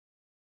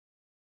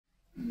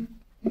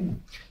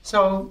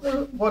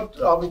So what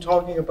are we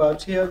talking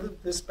about here?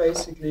 This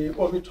basically,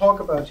 what we talk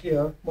about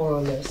here, more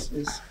or less,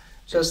 is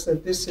just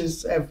that this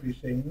is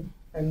everything.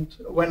 And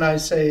when I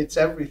say it's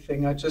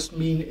everything, I just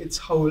mean it's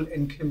whole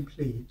and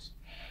complete.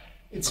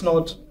 It's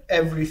not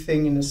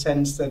everything in the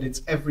sense that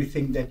it's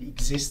everything that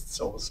exists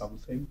or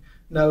something.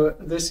 No,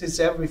 this is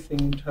everything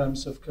in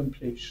terms of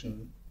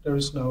completion. There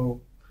is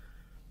no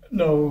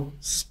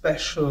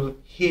special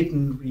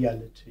hidden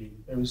reality.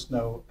 There is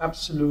no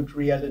absolute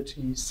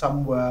reality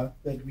somewhere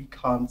that we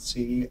can't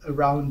see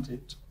around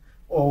it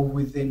or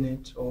within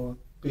it or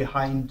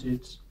behind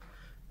it.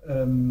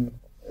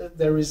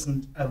 There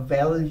isn't a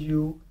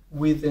value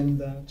within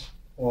that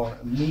or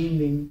a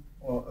meaning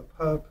or a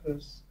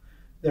purpose.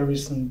 There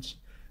isn't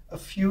a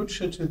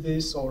future to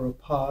this or a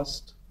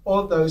past.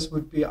 All those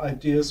would be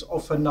ideas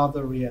of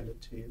another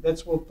reality.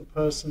 That's what the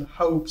person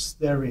hopes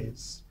there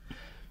is.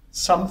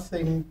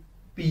 Something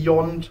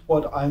beyond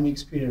what I'm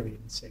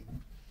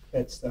experiencing.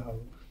 That's the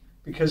hope.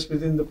 Because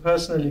within the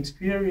personal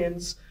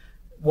experience,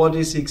 what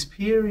is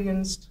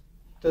experienced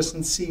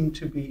doesn't seem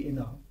to be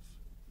enough.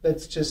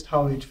 That's just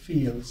how it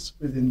feels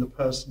within the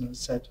personal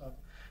setup.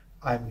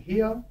 I'm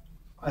here,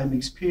 I'm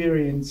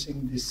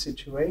experiencing this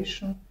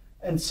situation,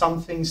 and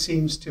something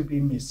seems to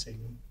be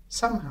missing.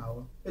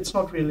 Somehow. It's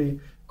not really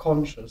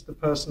conscious. The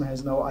person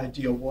has no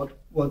idea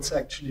what's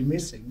actually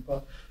missing,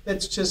 but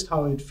that's just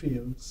how it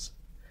feels.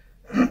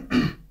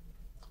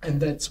 And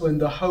that's when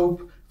the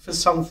hope for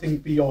something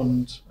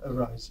beyond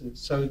arises.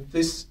 So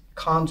this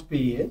can't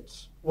be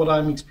it. What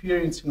I'm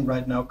experiencing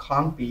right now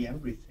can't be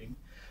everything.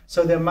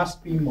 So there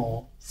must be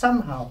more.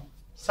 Somehow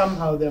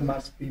there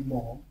must be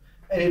more.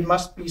 And it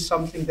must be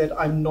something that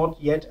I'm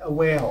not yet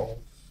aware of.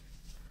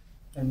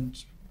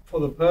 And for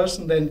the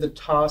person, then the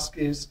task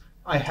is,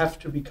 I have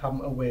to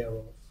become aware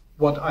of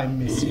what I'm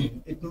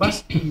missing. It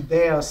must be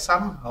there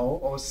somehow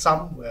or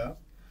somewhere,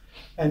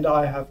 and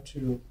I have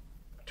to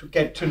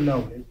get to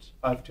know it.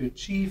 I have to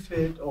achieve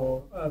it,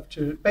 or I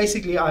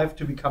have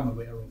to become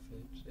aware of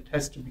it. It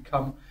has to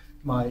become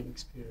my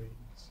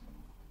experience.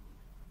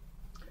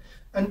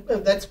 And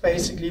that's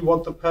basically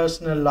what the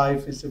personal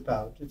life is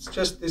about. It's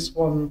just this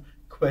one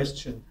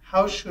question.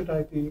 How should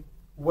I be?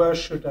 Where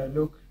should I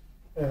look?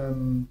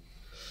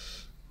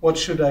 What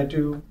should I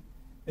do?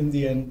 In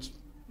the end,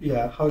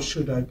 how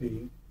should I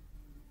be?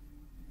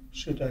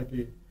 Should I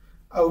be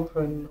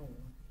open? Or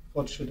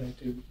what should I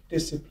do?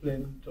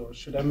 Disciplined? Or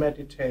should I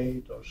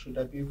meditate? Or should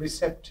I be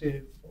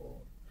receptive? Or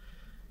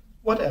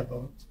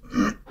whatever.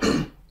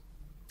 And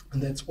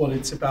that's what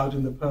it's about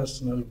in the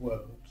personal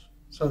world.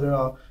 So there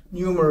are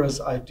numerous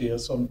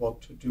ideas on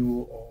what to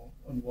do or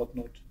on what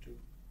not to do.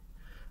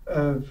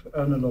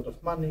 Earn a lot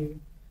of money,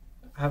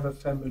 have a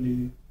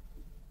family,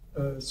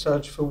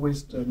 search for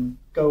wisdom,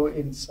 go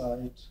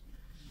inside,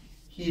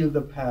 heal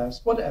the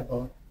past,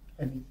 whatever,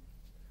 anything.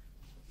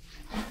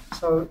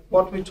 So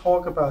what we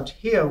talk about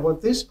here,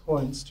 what this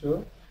points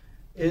to,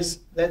 is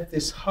that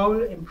this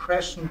whole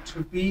impression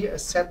to be a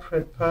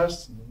separate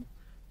person,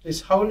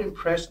 this whole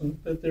impression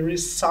that there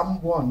is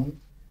someone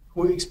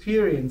who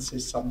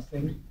experiences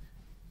something,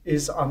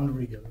 is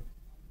unreal.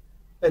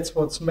 That's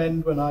what's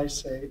meant when I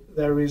say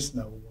there is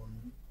no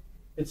one.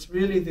 It's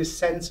really this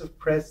sense of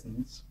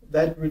presence,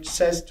 that which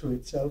says to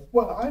itself,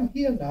 well, I'm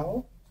here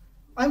now,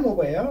 I'm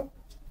aware,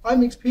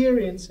 I'm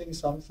experiencing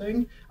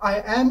something,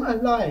 I am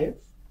alive.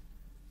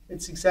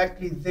 It's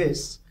exactly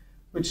this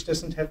which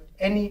doesn't have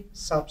any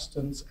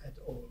substance at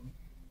all.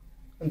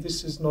 And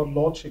this is not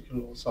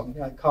logical or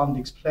something, I can't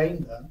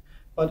explain that,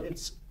 but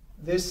it's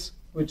this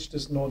which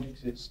does not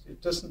exist.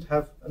 It doesn't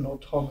have an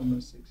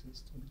autonomous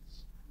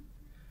existence.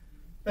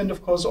 And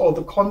of course, all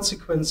the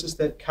consequences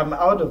that come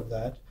out of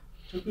that,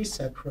 to be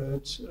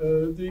separate,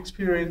 the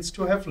experience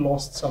to have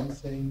lost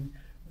something,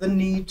 the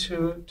need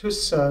to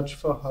search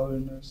for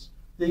wholeness,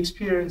 the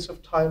experience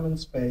of time and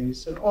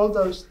space, and all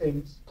those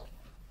things,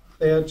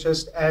 they are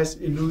just as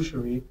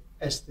illusory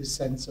as this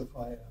sense of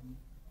I am.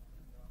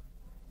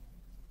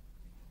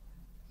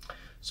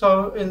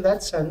 So in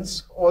that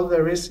sense, all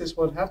there is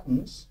what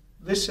happens.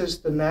 This is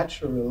the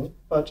natural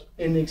but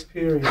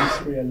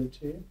inexperienced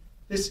reality.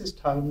 This is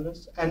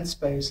timeless and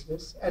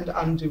spaceless and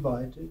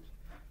undivided,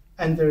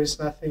 and there is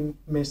nothing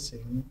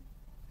missing.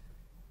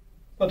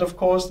 But of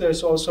course,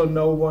 there's also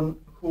no one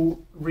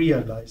who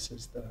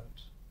realizes that.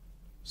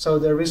 So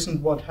there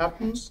isn't what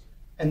happens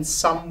and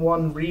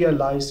someone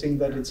realizing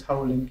that it's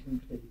whole and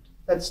complete.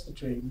 That's the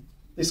dream.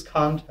 This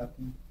can't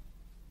happen.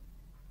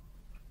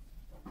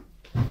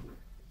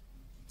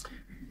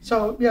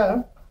 So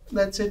yeah,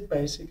 that's it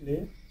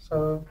basically.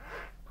 So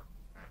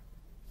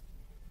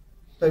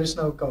there is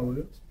no goal.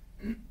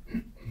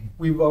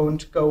 We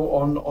won't go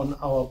on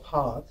our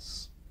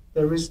paths.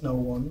 There is no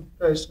one,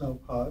 there is no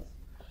path,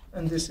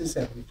 and this is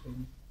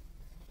everything.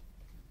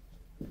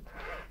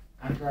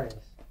 Andreas.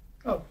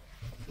 Oh.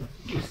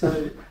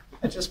 So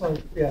I just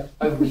want,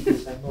 Oh, we can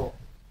say more.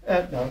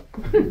 No.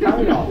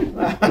 Carry on.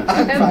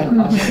 I'm fine.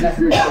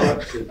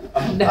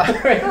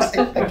 Never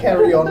interrupted. I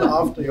carry on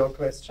after your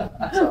question.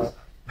 So.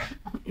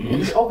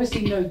 There's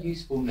obviously no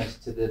usefulness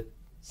to the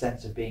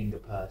sense of being the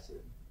person,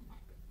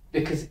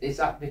 Because is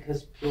that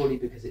purely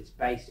because it's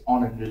based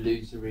on an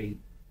illusory,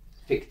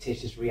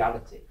 fictitious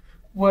reality?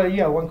 Well,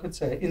 yeah, one could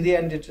say. In the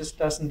end, it just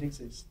doesn't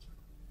exist.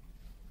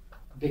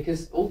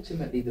 Because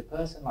ultimately, the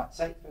person, like,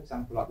 say, for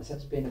example, like the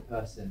sense of being a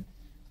person,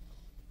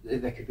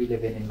 they could be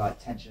living in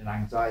like tension and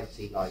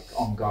anxiety, like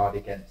on guard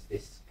against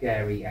this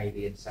scary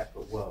alien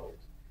separate world.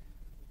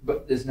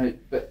 But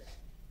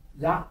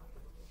that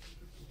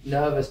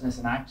nervousness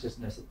and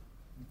anxiousness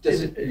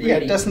doesn't really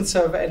it doesn't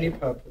serve any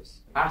purpose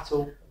at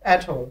all.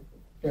 At all.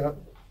 Yeah.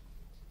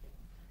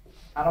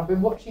 And I've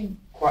been watching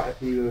quite a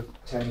few of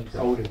Tony's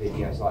older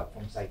videos, like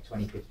from say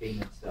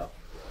 2015 and stuff.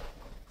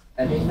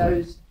 And in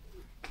those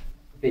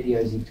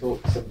videos, he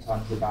talks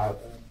sometimes about.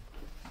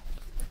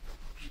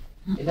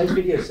 In those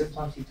videos,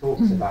 sometimes he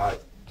talks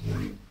about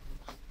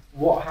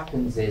what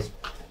happens is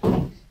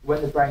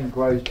when the brain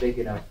grows big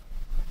enough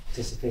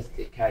to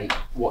sophisticate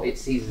what it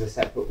sees as a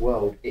separate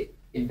world, it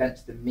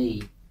invents the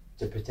me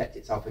to protect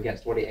itself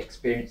against what it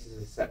experiences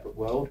as a separate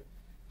world.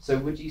 So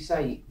would you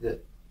say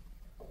that?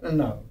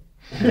 No.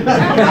 You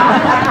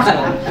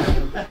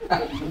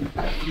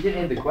didn't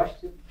hear the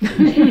question.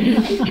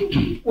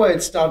 Well,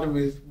 it started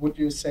with "would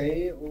you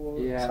say" or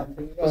Yeah.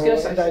 something. I was gonna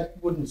say- And I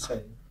wouldn't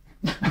say.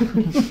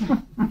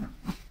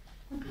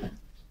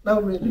 No,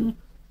 really.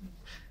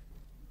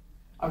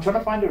 I'm trying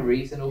to find a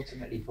reason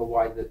ultimately for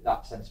why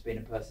that sense of being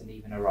a person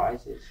even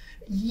arises.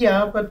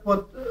 Yeah, but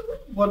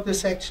what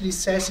this actually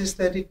says is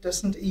that it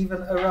doesn't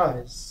even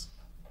arise.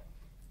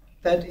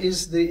 That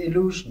is the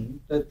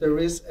illusion, that there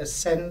is a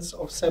sense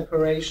of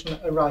separation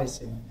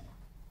arising.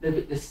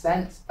 The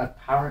sense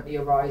apparently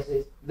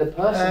arises. The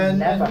person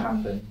never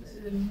happens.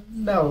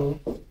 No,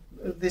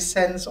 the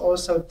sense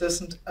also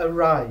doesn't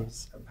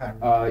arise,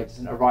 apparently. It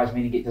doesn't arise,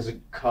 meaning it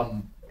doesn't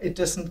come. It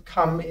doesn't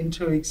come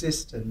into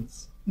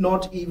existence,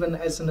 not even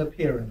as an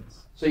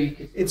appearance. So you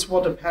could. It's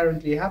what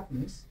apparently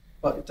happens,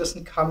 but it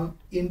doesn't come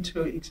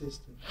into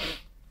existence.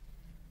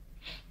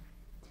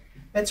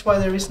 That's why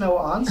there is no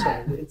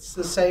answer. It's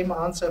the same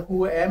answer: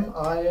 who am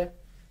I?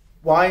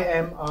 Why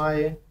am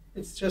I?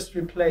 It's just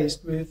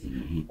replaced with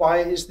why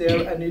is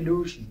there an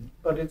illusion?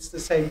 But it's the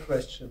same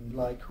question,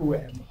 like who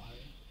am I?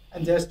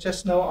 And there's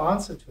just no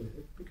answer to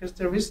it, because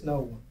there is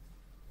no one.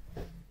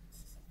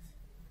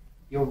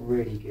 You're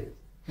really good.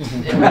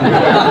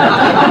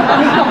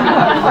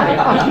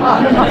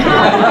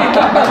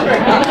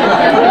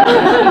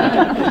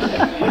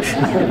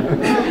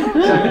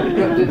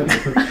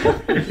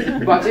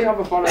 But I do have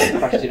a follow-up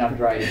question,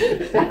 Andreas.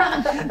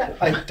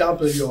 I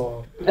double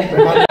your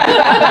money.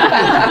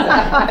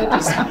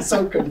 It is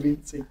so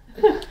convincing.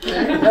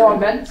 No, I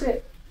meant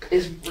it.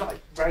 It's like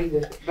very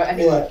different. But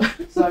anyway,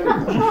 so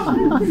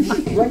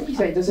when you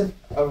say it doesn't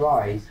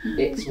arise,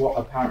 it's what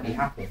apparently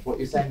happens. What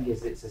you're saying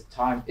is it's just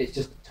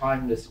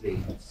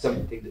timelessly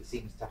something that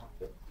seems to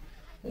happen.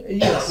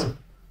 Yes.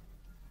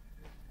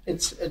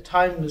 It's a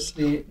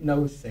timelessly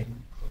no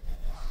thing.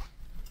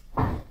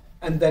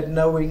 And that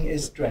knowing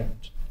is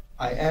dreamt.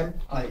 I am,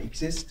 I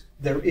exist,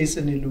 there is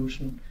an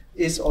illusion,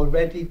 is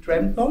already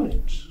dreamt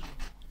knowledge.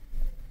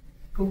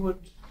 Who would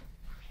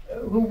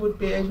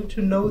be able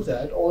to know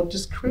that or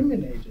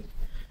discriminate it?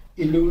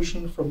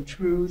 Illusion from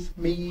truth,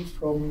 me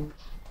from...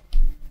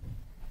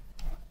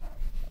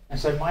 And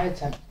so my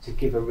attempt to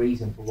give a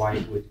reason for why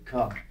it would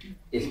come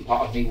is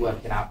part of me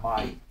working out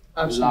my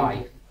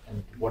life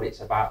and what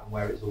it's about and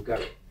where it's all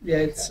going. Yeah,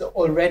 it's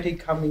already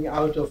coming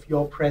out of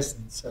your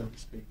presence, so to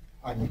speak.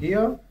 I'm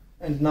here,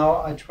 and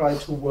now I try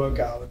to work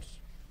out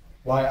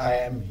why I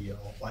am here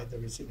or why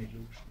there is an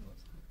illusion.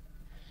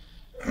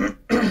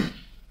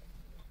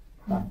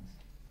 Thanks.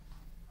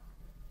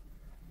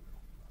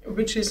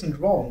 Which isn't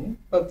wrong,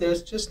 but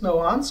there's just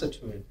no answer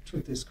to it,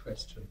 to this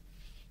question.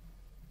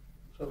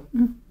 So,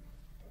 And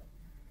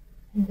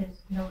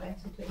there's no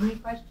answer to any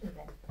question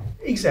then.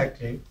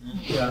 exactly.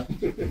 Yeah.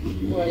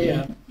 Well,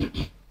 yeah.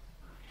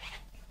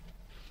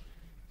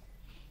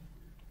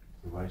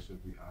 So why should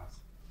we ask?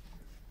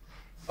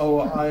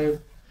 Oh, I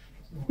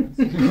didn't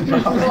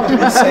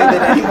say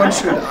that anyone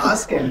should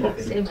ask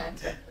anything. Same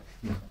answer.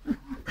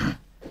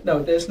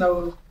 No, there's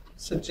no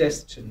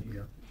suggestion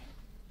here.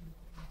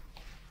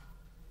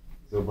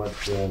 So but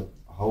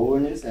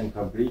wholeness and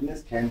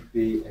completeness can't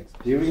be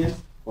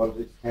experienced, but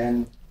it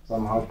can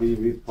somehow be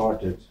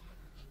reported.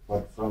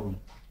 But from...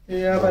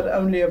 Yeah, but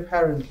only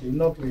apparently,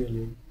 not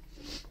really.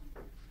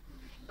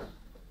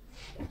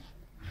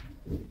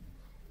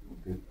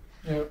 Okay.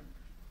 Yeah.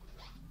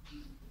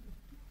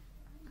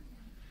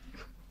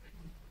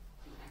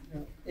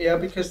 Yeah,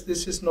 because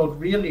this is not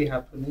really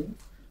happening,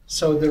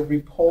 so the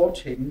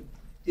reporting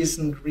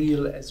isn't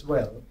real as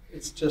well.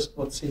 It's just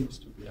what seems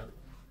to be happening.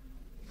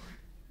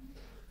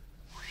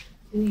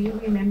 Do you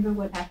remember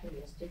what happened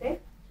yesterday?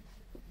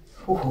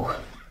 Oh,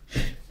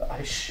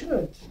 I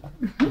should.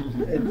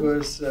 It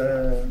was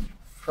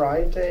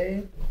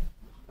Friday.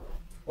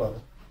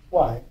 Well,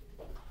 why?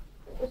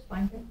 It was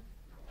fine then.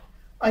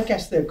 I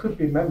guess there could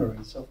be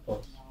memories, of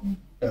course.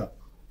 Yeah.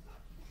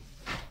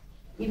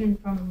 Even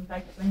from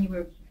like when you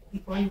were,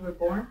 before you were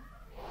born?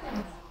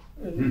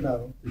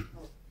 No.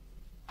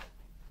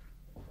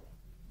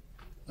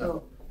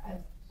 So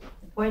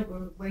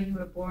point where you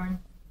were born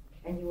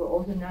and you were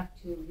old enough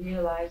to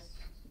realize?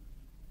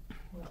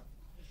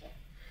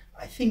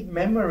 I think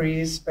memory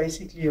is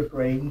basically a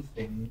brain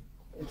thing.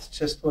 It's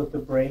just what the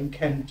brain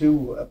can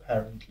do,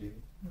 apparently.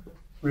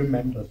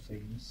 Remember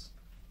things.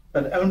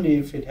 But only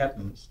if it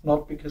happens,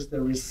 not because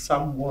there is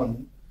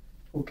someone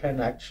who can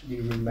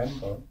actually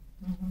remember.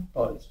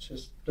 But it's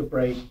just, the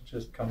brain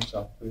just comes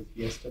up with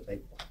yesterday.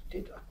 What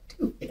did I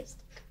do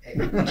yesterday? I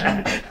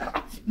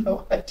have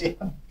no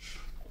idea.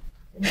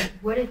 And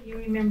what if you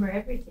remember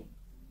everything?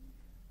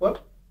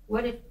 What?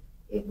 What if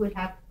it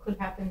could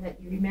happen that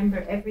you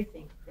remember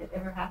everything that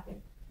ever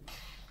happened?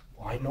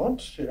 Why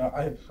not? It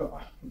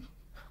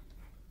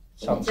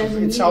sounds doesn't a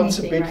mean bit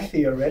anything, right?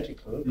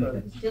 theoretical, but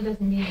It still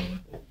doesn't mean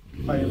anything.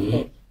 I have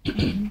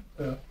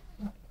thought.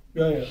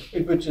 Yeah.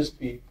 It would just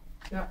be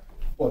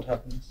what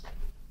happens.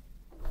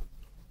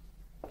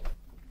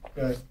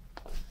 Yeah.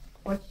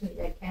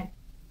 Fortunately, I can't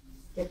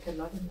get the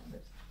lotto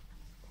numbers.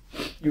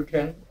 You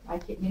can? I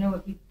can,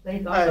 if you play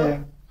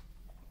lotto,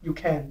 You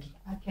can't.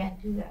 I can't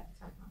do that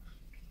somehow.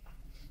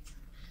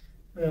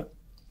 Yeah.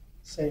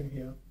 Same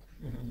here.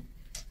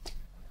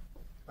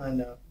 I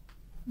know.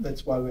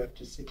 That's why we have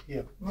to sit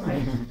here.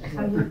 Right. That's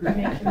how you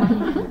make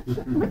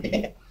your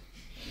money.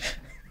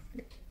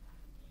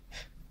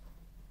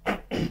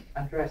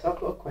 Andreas, I've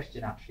got a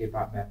question actually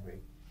about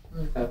memory.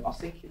 I was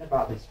thinking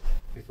about this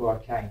before I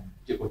came,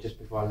 or just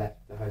before I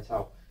left the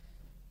hotel.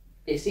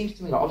 It seems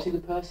to me like obviously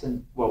the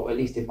person, well, at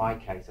least in my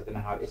case, I don't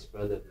know how it is for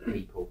other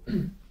people,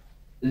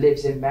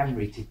 lives in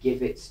memory to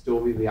give it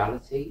story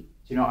reality.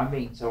 Do you know what I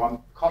mean? So I'm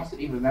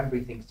constantly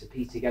remembering things to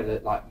piece together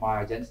like my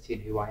identity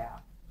and who I am.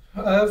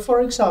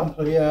 For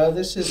example,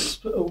 this is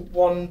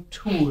one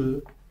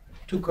tool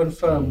to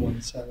confirm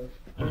oneself.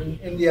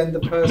 In the end,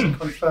 the person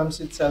confirms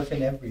itself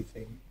in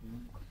everything.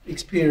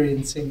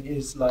 Experiencing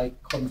is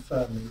like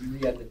confirming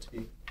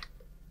reality.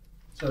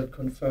 So it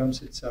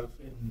confirms itself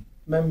in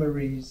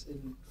memories,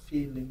 in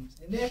feelings,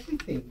 in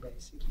everything,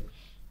 basically.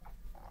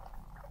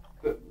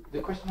 But the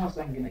question I was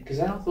thinking, because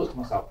then I thought to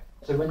myself,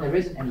 so when there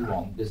isn't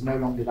anyone, there's no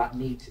longer that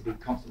need to be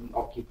constantly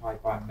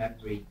occupied by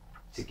memory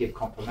to give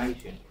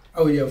confirmation.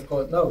 Oh yeah, of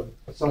course, no.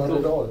 So not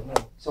at all, no.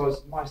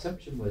 So my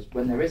assumption was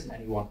when there isn't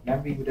anyone,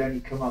 memory would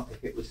only come up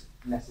if it was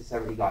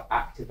necessarily like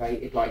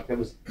activated, like there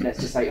was, let's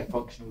just say, a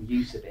functional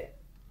use of it.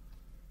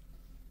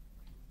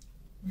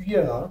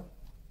 Yeah,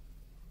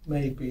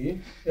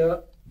 maybe,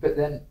 yeah. But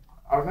then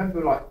I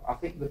remember, like, I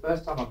think the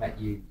first time I met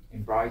you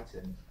in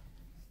Brighton,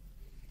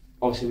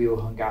 obviously we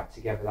all hung out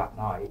together that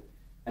night,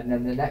 and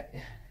then the next.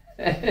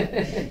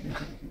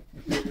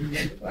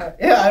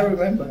 Yeah, I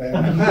remember.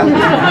 And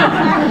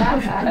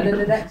then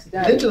the next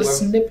day, Little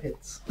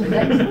snippets. The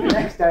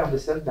next day on the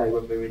Sunday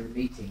when we were in the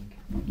meeting,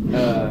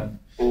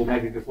 or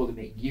maybe before the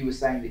meeting, you were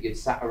saying that you'd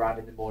sat around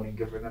in the morning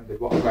and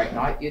remembered what a great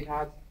night you'd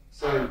had.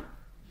 So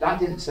that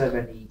didn't serve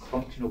any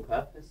functional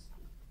purpose.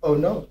 Oh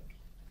no.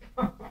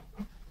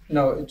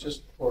 No, it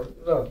just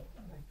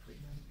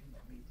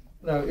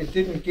no, it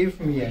didn't give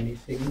me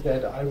anything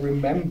that I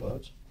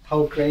remembered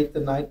how great the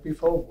night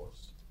before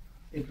was.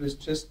 It was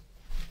just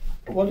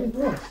what it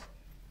was.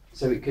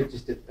 So it could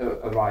just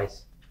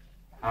arise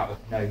out of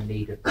no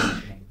need of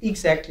functioning.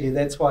 Exactly,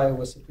 that's why I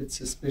was a bit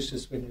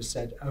suspicious when you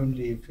said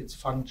only if it's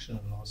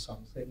functional or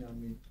something. I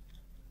mean,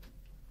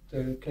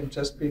 there can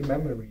just be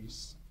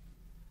memories,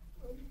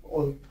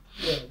 or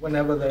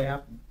whenever they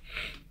happen.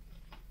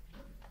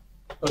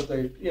 But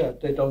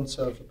they don't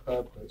serve a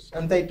purpose,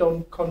 and they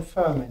don't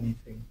confirm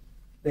anything.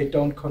 They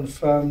don't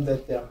confirm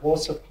that there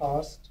was a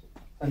past,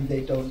 and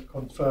they don't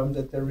confirm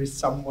that there is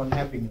someone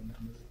having a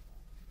memory.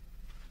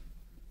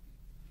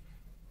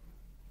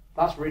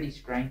 That's really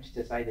strange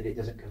to say that it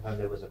doesn't confirm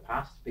there was a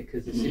past,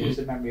 because as soon as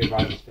a memory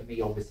arises, for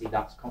me, obviously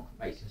that's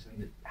confirmation of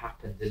something that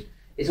happened, and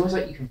it's almost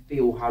like you can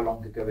feel how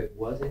long ago it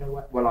was in a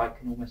way. Well, I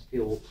can almost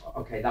feel,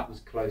 okay, that was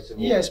closer.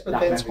 Yes, but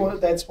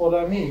that's what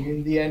I mean.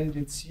 In the end,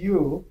 it's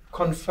you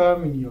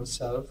confirming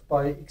yourself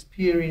by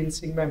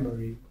experiencing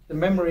memory. The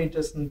memory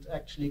doesn't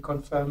actually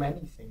confirm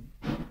anything.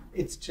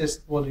 It's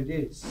just what it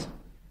is.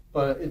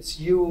 But it's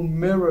you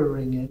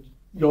mirroring it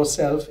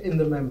yourself in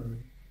the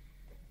memory.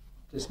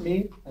 There's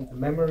me and the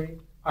memory.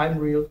 I'm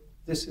real.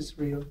 This is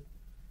real.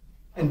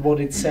 And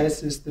what it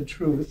says is the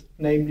truth,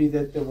 namely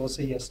that there was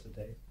a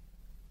yesterday.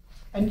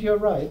 And you're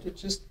right, it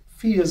just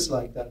feels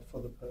like that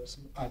for the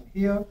person. I'm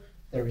here,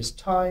 there is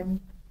time,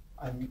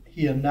 I'm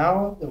here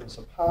now, there was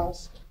a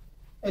past.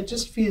 It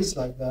just feels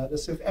like that,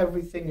 as if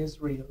everything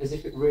is real. As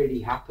if it really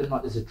happened,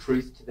 like there's a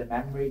truth to the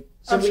memory.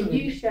 So Absolutely.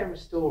 when you share a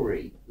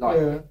story,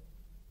 like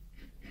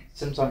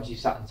sometimes you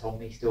sat and told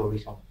me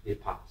stories from the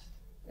past.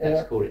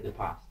 Let's call it the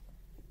past.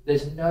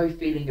 There's no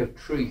feeling of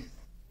truth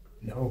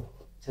to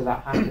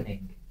that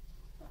happening.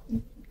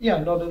 Yeah,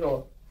 not at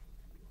all.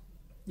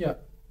 Yeah.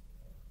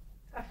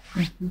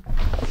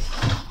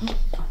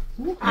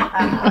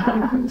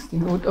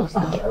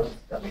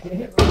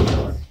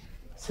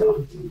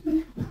 So,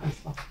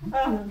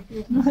 I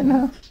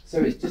know. so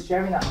it's just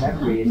sharing that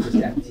memory is just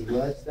empty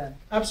words then.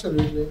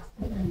 Absolutely.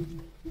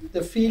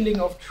 The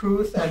feeling of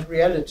truth and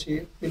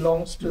reality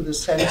belongs to the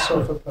sense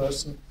of a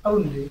person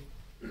only.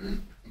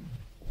 And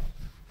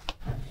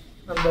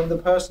when the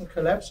person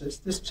collapses,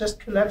 this just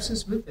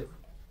collapses with it.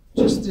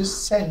 Just this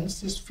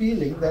sense, this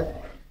feeling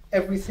that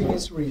everything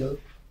is real.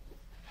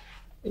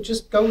 It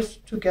just goes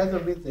together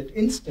with it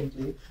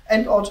instantly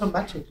and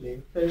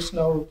automatically. There is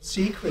no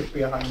secret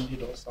behind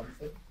it or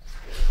something.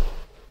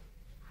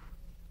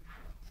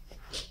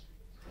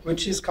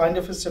 Which is kind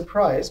of a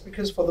surprise,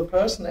 because for the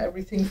person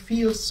everything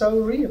feels so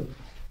real.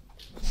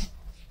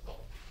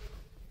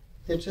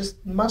 There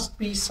just must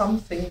be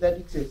something that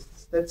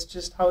exists. That's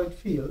just how it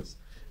feels.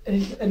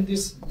 And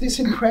this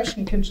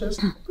impression can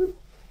just...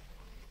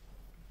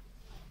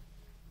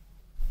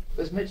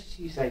 As much as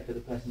you say for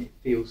the person it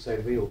feels so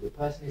real, the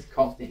person is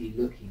constantly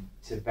looking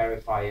to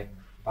verify and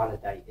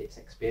validate its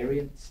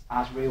experience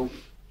as real.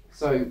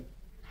 So,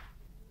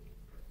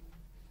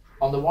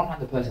 on the one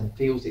hand, the person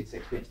feels its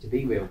experience to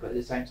be real, but at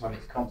the same time,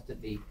 it's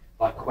constantly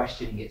like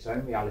questioning its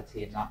own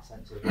reality in that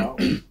sense as well.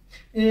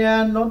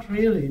 Yeah, not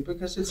really,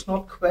 because it's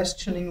not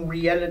questioning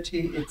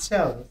reality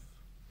itself.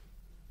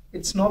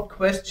 It's not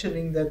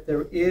questioning that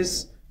there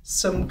is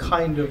some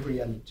kind of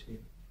reality.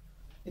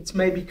 It's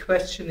maybe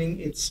questioning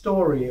its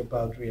story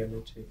about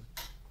reality.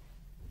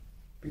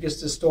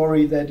 Because the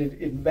story that it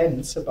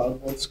invents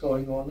about what's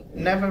going on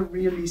never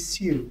really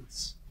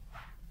suits.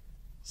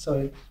 So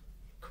it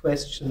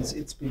questions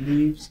its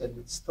beliefs and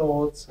its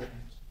thoughts, and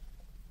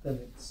then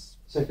it's...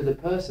 So for the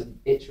person,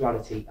 its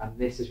reality and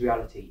this is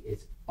reality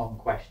is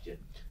unquestioned.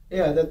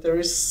 Yeah, that there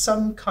is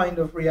some kind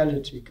of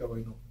reality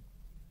going on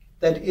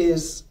that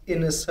is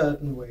in a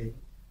certain way.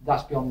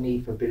 That's beyond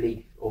need for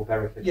belief or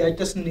verification. Yeah, it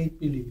doesn't need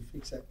belief,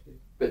 exactly.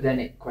 But then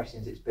it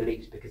questions its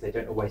beliefs because they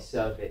don't always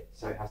serve it,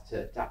 so it has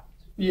to adapt.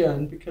 Yeah,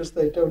 and because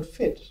they don't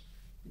fit.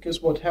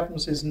 Because what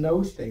happens is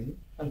no thing,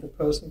 and the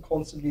person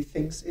constantly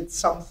thinks it's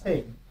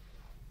something.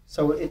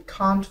 So it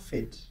can't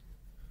fit.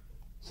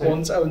 So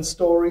One's own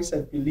stories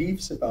and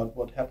beliefs about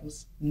what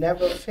happens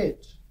never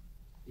fit.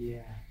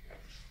 yeah.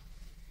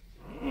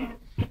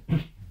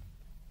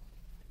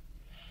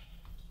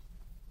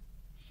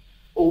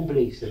 All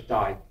beliefs have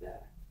died there.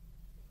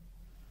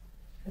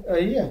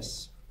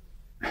 Yes.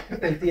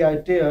 The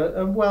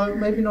idea, well,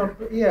 maybe not,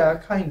 yeah,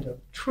 kind of.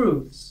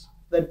 Truths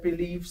that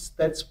believes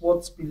that's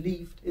what's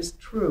believed is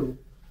true,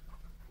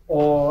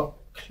 or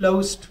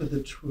close to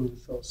the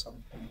truth or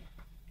something.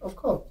 Of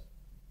course.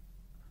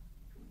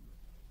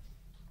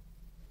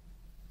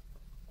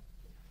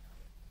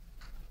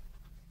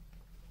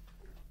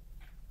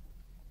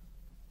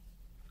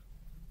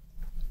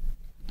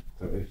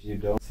 So if you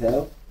don't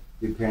self,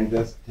 you can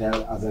just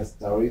tell other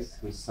stories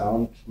who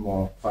sound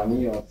more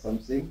funny or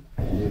something,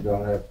 and you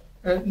don't have...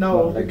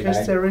 No, Not like because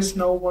that. there is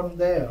no one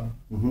there.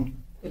 Mm-hmm.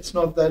 It's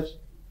not that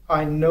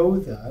I know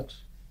that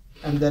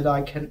and that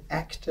I can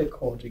act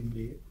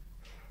accordingly.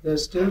 There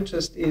still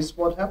just is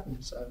what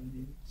happens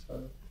only.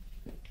 So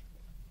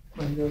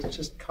when there's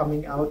just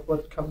coming out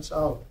what comes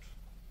out,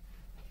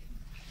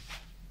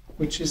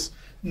 which is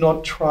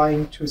not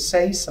trying to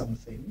say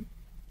something,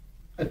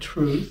 a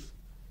truth,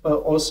 but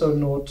also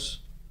not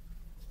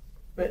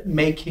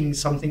making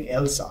something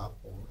else up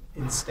or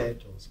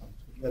instead or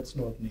something. That's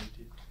not needed.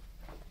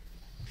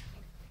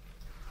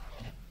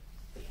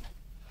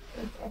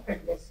 It's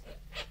effortless.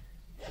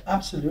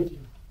 Absolutely,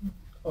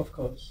 of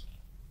course.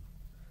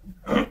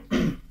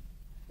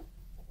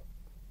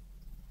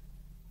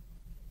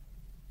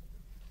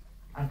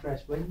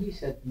 Andreas, when you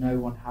said no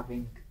one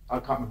having, I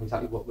can't remember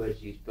exactly what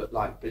words you used, but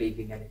like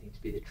believing anything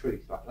to be the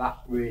truth, like that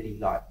really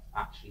like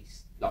actually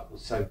like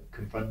was so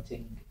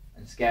confronting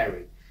and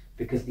scary,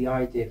 because the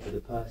idea for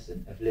the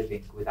person of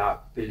living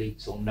without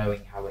beliefs or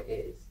knowing how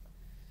it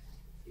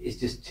is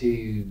just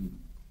too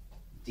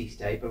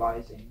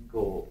destabilizing,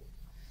 or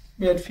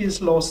Yeah, it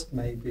feels lost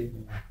maybe,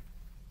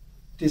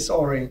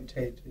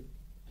 disorientated.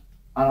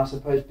 and I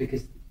suppose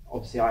because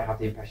obviously I have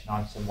the impression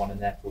I'm someone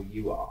and therefore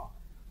you are,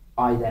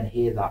 I then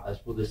hear that as,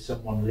 well, there's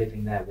someone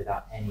living there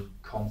without any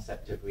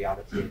concept of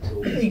reality at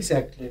all.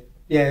 Exactly.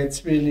 Yeah,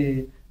 it's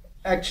really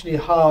actually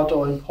hard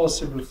or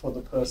impossible for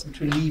the person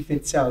to leave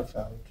itself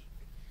out.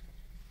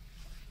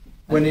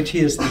 When it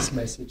hears this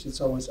message, it's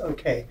always,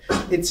 okay,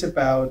 it's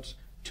about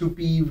to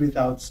be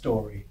without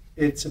story.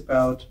 It's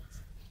about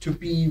to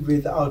be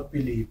without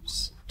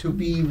beliefs, to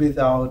be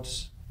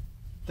without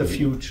the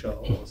future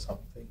or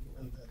something.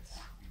 And that's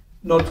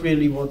not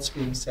really what's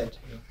being said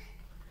here.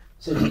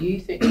 So do you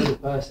think for the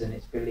person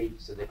its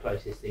beliefs are the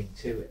closest thing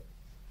to it?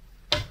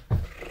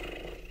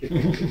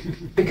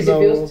 Because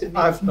No, it feels to me,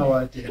 I've no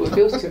idea. well, it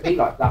feels to me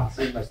like that's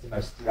almost the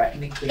most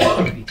threatening thing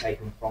that can be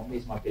taken from me,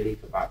 is my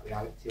belief about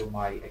reality or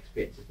my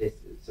experience of this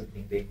as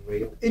something being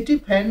real. It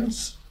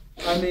depends.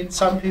 I mean,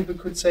 some people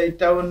could say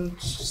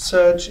don't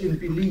search in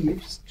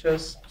beliefs,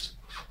 just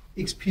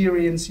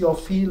experience your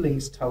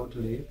feelings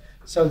totally.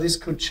 So this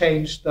could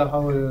change the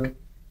whole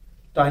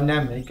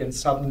dynamic, and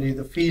suddenly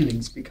the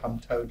feelings become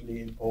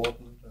totally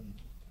important. And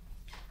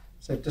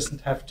So it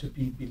doesn't have to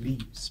be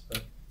beliefs,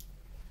 but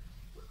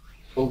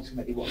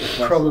Ultimately, what the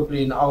person,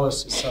 probably in our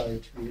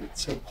society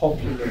it's a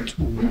popular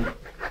tool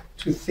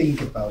to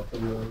think about the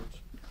world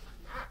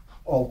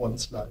or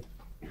one's life.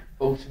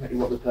 ultimately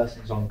what the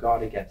person's on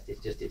guard against is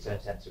just its own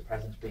sense of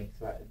presence being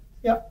threatened.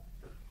 Yeah.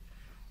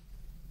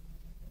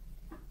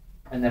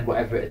 And then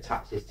whatever it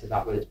attaches to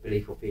that, whether it's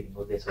belief or feeling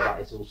or this or that,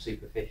 it's all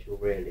superficial,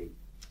 really.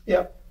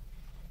 Yeah.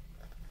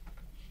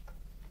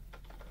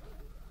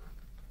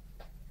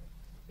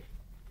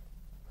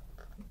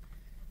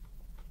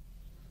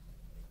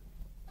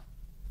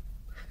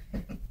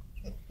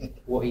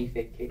 What are you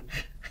thinking?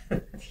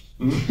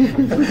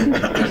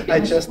 I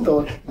just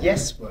thought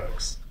yes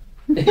works.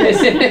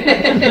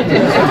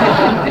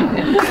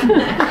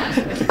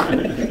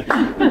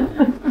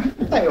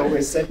 I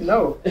always said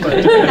no.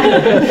 But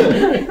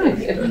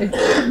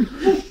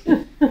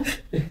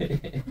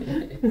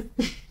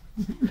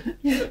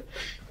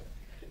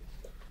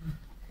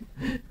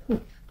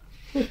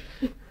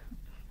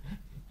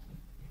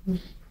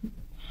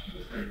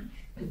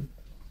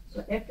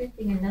So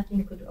everything and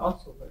nothing could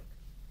also work.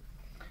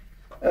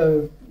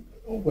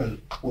 well,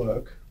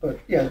 work. But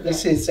yeah,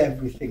 this is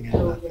everything and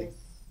So nothing. yes,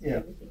 Yeah.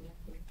 everything,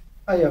 nothing.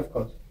 Oh, yeah, of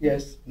course.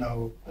 Yes,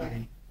 no. I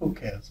mean, who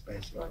cares,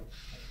 basically? Right.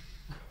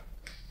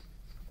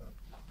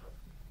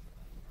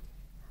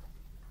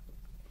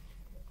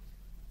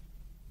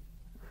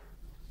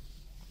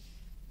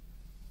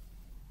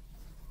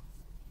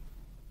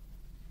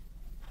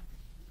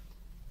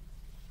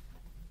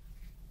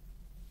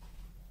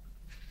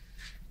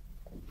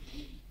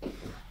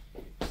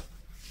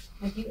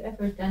 Have you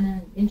ever done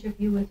an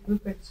interview with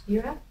Rupert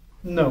Spira?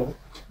 No.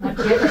 Not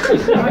yet.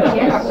 Not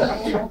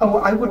yet. Oh,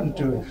 I wouldn't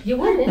do it. You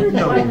wouldn't?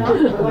 No. Why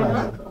not? Why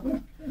not?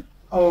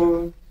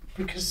 Oh,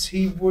 because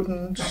he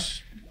wouldn't.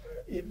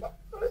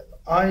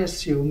 I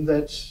assume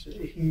that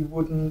he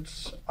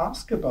wouldn't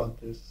ask about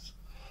this.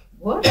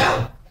 What?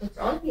 That's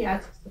all he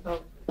asks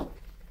about.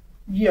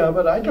 Yeah,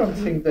 but I don't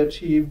think that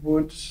he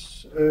would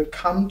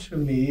come to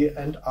me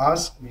and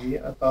ask me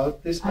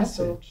about this Ah,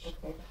 so, message.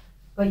 okay.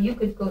 But you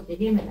could go to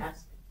him and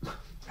ask.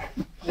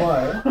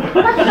 Why?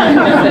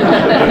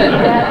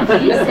 Yeah,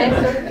 he says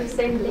sort of the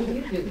same thing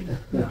you do.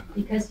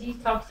 Because he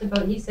talks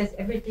about, he says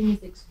everything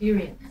is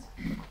experience.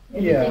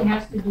 Everything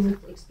has to do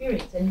with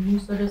experience, and you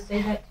sort of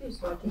say that too.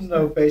 So I just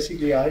No,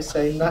 basically I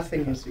say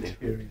nothing is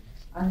experience.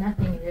 nothing. And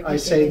everything I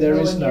say and there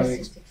no is one no else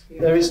ex- is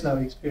experience. There is no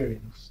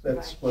experience.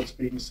 That's Right. what's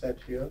being said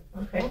here.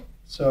 Okay.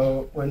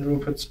 So when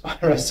Rupert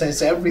Spira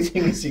says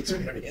everything is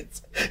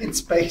experience,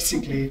 it's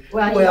basically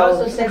Well, he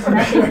also says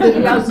nothing.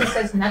 He also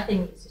says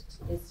nothing is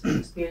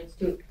experience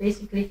too.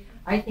 Basically,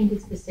 I think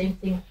it's the same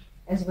thing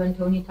as when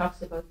Tony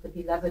talks about the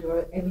beloved,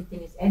 or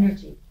everything is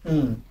energy.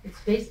 mm,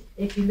 It's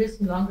if you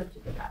listen longer to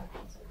the guy, I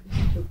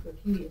listen to it for a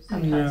few years,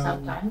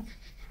 sometimes.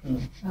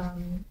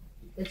 Mm.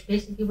 That's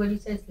basically what he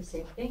says. The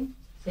same thing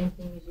as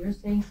you're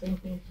saying, same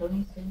thing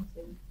Tony's saying,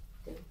 same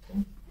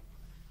thing.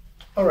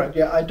 all right.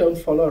 Yeah, I don't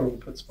follow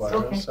Rupert Spira,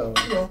 Okay. so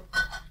Well,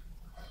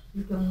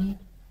 you don't need.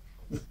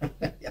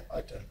 yeah,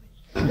 I don't.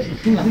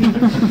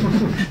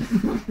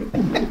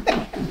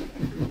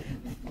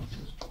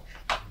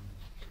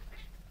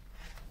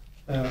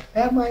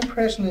 Yeah, my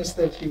impression is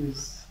that he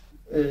was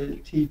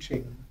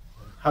teaching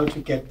how to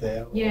get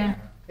there. Yeah.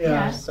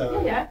 Yeah.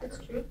 So. Yeah, that's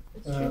true.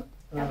 That's true.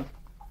 uh,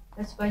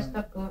 That's why I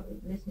stopped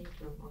listening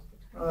to him most of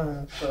the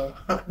time. So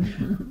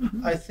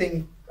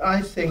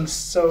I think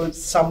so.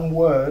 Some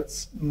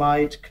words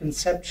might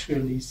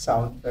conceptually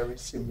sound very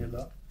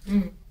similar,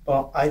 Mm.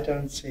 but I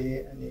don't see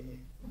any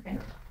Okay.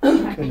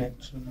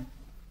 connection.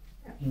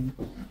 Mm.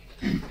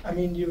 I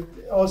mean, you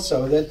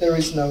also that there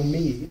is no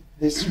me.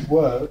 This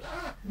word.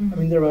 I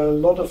mean, there are a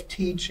lot of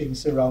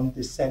teachings around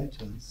this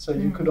sentence. So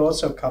you could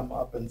also come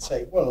up and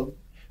say, well,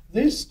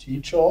 this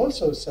teacher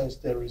also says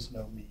there is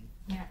no me.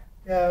 Yeah.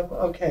 Yeah,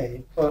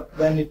 okay, but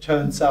then it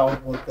turns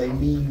out what they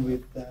mean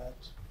with that,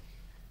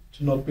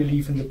 to not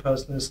believe in the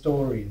personal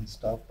story and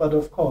stuff. But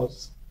of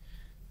course,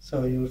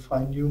 so you'll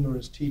find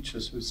numerous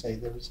teachers who say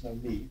there is no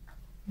me,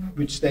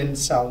 which then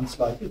sounds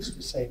like it's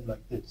the same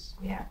like this.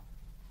 Yeah.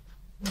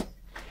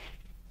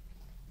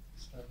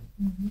 So,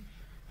 Mm-hmm.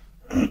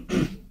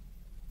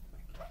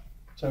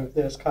 so if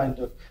there's kind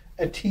of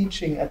a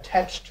teaching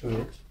attached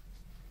to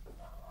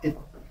it,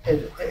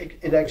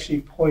 it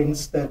actually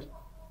points that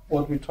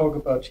what we talk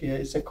about here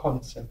is a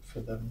concept for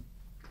them,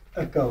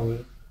 a goal,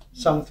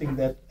 something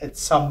that at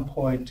some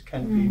point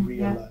can be Yeah.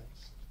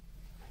 realized.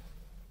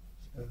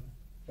 So,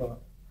 well,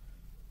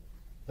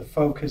 the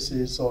focus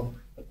is on,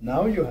 but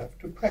now you have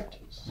to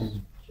practice.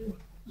 True.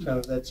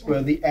 So that's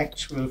where the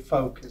actual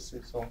focus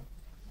is on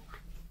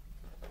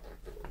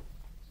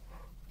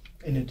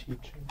in a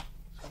teaching.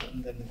 So,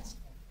 and then it's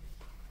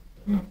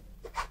and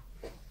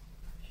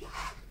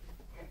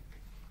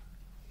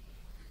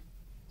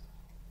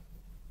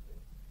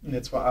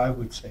that's what I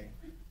would say.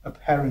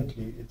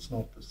 Apparently, it's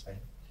not the same,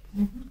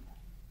 Mm-hmm.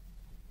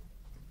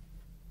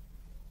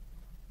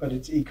 but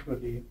it's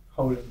equally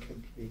whole and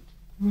complete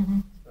Mm-hmm.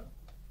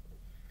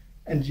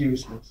 and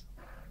useless.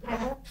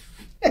 Yeah.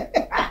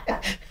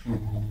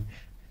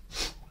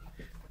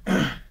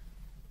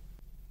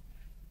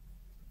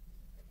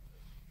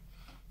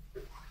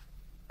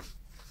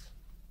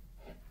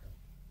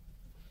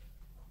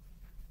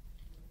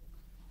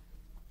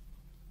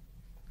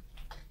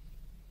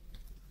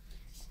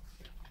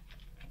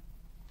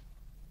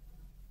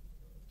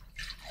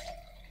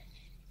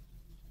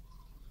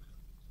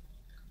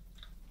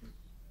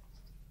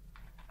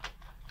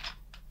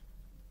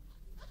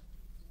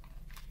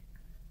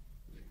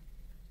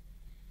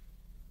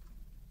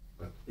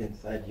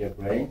 inside your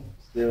brain,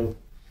 still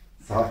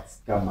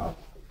thoughts come up.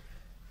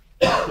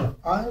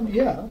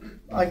 Yeah,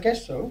 I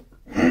guess so.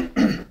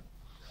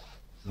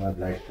 It's not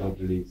like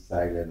totally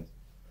silent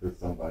till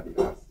somebody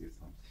asks you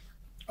something.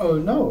 Oh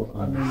no,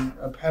 I mean,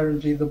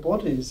 apparently the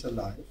body is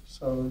alive,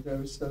 so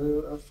there's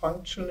a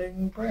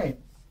functioning brain.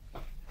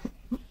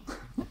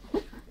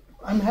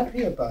 I'm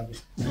happy about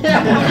it.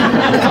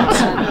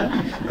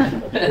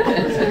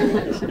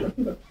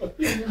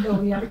 Even though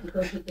we have to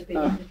go to the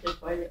beginning of the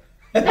toilet.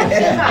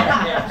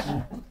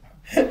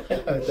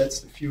 That's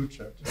the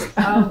future.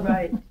 Oh,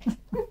 right.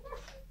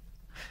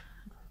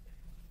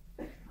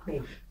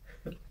 Maybe.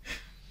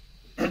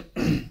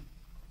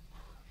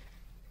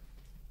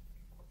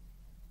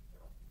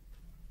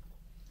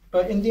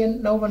 But in the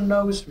end, no one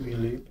knows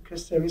really,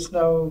 because there is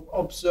no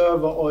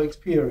observer or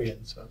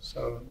experiencer.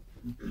 So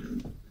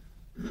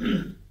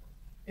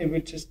it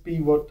would just be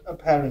what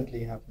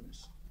apparently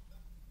happens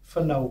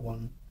for no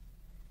one.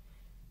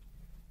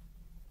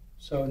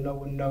 So no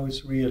one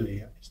knows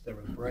really. Is there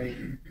a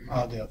brain?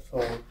 Are there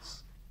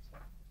thoughts?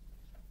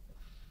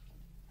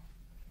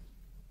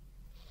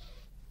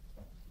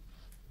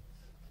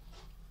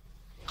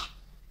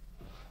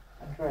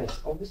 Andreas,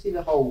 obviously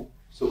the whole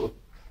sort of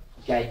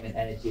game and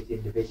energy of the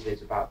individual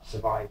is about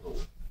survival.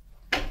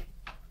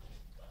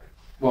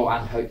 Well,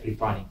 and hopefully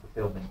finding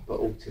fulfillment, but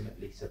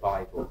ultimately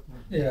survival.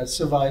 Yeah,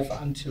 survive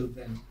until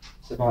then.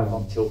 Survive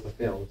until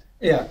fulfilled.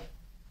 Yeah,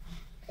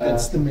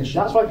 that's the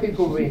mission. That's why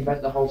people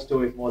reinvent the whole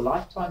story of more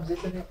lifetimes,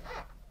 isn't it?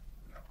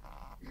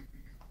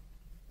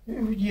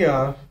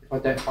 Yeah. If I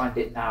don't find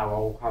it now,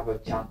 I'll have a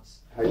chance,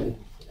 hope in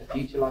a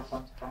future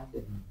lifetime to find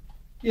it.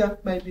 Yeah,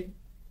 maybe.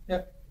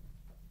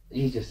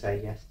 You just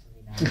say yes to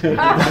me now.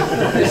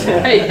 Just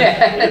say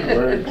yes.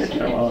 Words,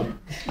 come on.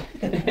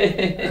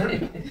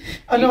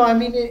 I know, I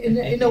mean,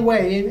 in a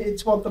way,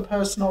 it's what the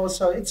person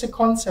also, it's a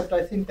concept,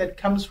 I think, that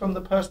comes from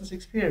the person's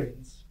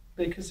experience.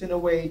 Because in a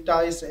way, it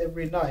dies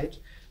every night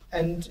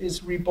and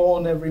is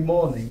reborn every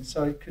morning.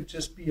 So it could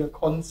just be a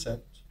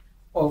concept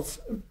of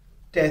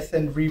death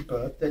and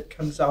rebirth that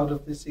comes out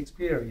of this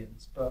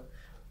experience. But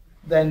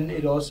then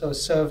it also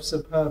serves a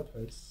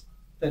purpose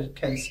that it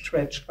can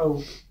stretch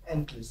hope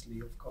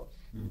endlessly, of course.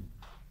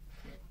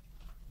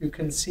 You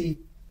can see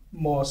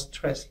more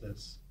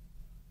stressless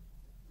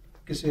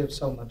because you have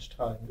so much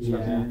time.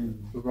 Yeah,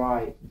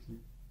 right.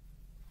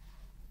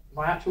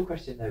 My actual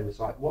question though was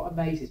like, what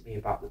amazes me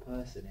about the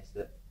person is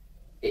that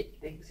it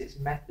thinks its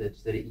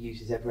methods that it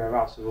uses everywhere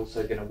else are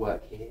also going to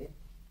work here.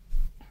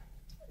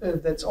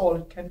 That's all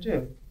it can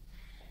do.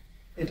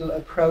 It'll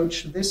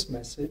approach this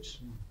message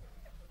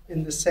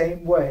in the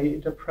same way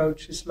it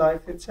approaches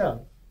life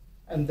itself.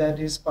 And that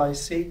is by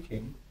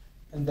seeking,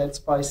 and that's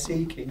by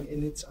seeking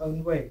in its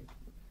own way.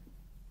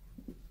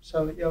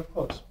 So, yeah, of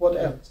course, what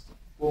else?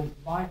 Well,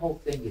 my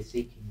whole thing is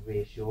seeking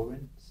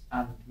reassurance,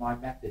 and my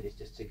method is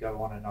just to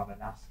go on and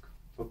ask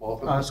for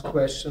more. Ask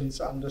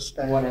questions,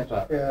 understand.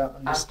 Whatever. Yeah,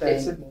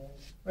 understand more.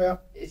 Yeah.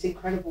 It's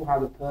incredible how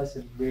the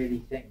person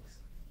really thinks.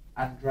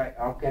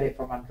 I'll get it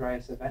from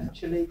Andreas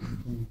eventually.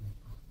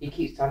 He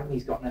keeps telling me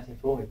he's got nothing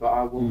for me, but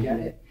I will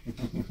get it.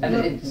 And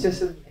it just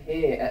doesn't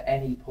hear at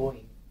any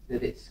point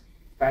that it's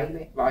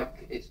failing,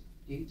 like it's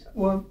futile.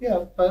 Well,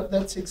 yeah, but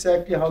that's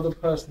exactly how the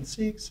person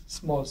seeks.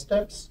 Small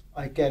steps.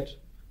 I get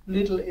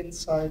little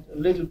insight, a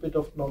little bit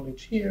of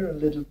knowledge here, a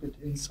little bit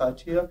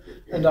insight here,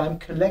 and I'm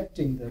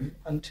collecting them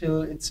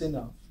until it's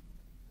enough.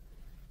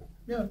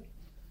 Yeah.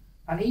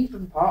 And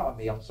even part of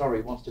me, I'm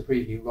sorry, wants to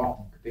prove you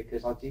wrong,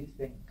 because I do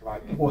think,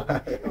 like... Well,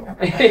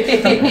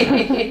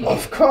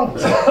 of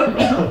course.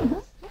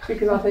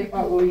 Because I think,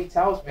 like, well, he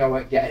tells me I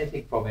won't get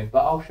anything from him,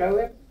 but I'll show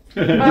him.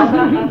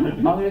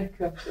 I'm going to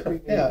come to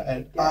yeah,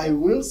 and I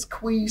will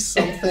squeeze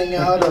something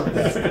out of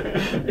this.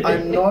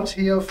 I'm not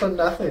here for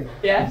nothing.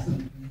 Yes.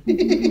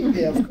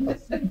 Yeah, of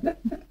course.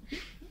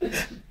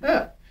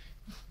 Yeah.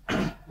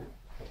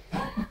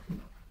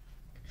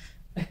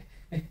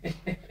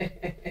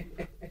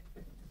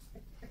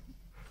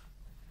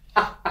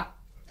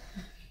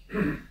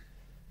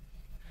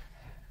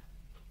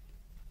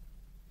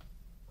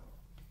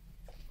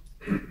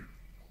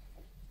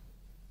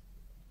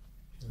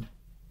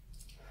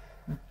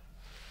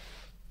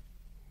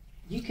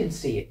 You can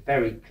see it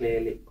very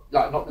clearly.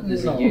 Like, not that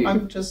there's No, a you.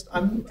 I'm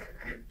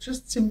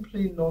just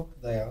simply not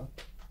there.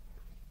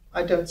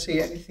 I don't see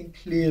anything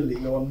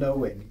clearly or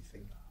know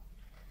anything.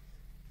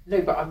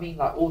 No, but I mean,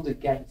 like, all the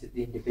games that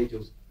the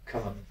individuals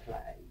come and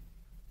play.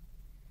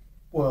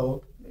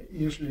 Well,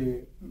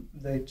 usually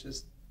they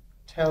just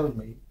tell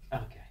me.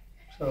 Okay.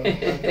 So I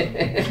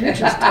don't know. You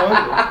just tell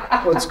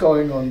me what's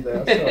going on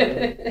there.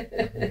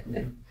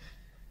 Sorry.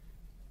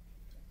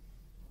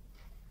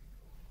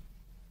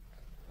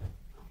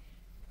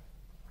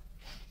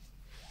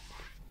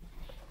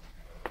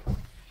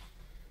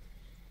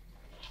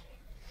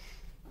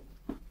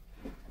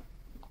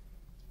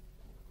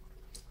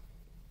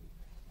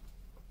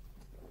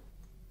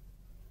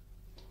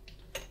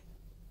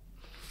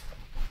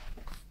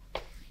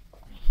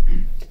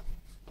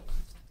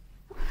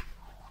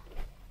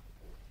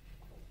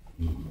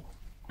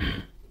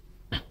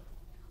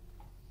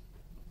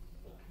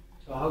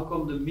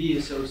 come the me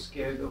is so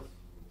scared of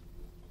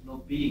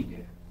not being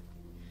there?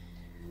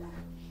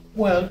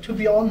 Well, to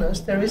be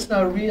honest, there is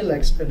no real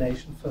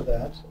explanation for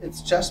that.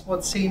 It's just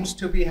what seems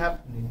to be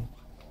happening.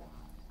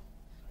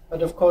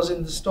 But of course,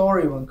 in the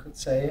story, one could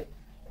say,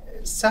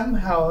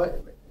 somehow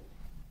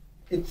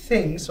it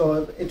thinks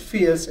or it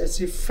feels as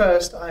if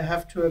first I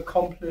have to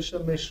accomplish a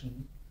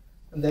mission,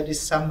 and that is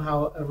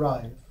somehow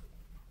arrive.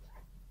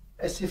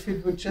 As if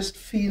it would just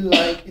feel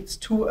like it's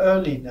too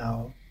early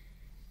now.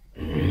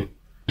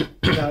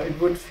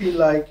 It would feel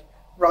like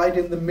right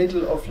in the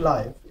middle of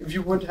life. If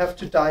you would have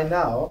to die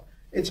now,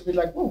 it's a bit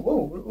like,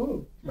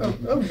 whoa,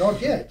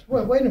 not yet.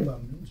 Well, wait a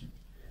moment.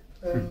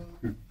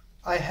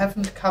 I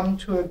haven't come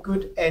to a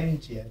good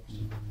end yet.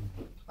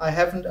 I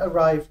haven't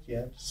arrived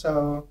yet.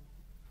 So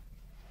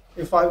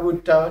if I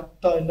would die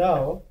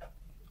now,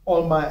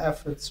 all my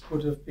efforts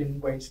would have been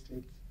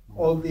wasted.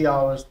 All the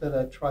hours that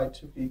I tried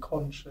to be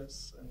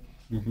conscious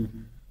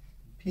and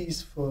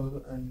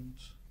peaceful and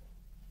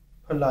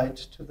polite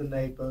to the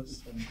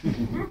neighbors.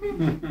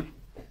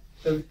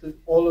 And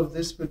all of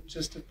this would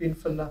just have been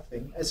for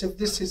nothing, as if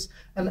this is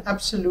an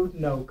absolute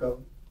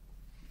no-go.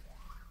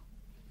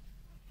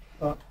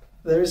 But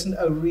there isn't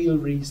a real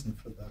reason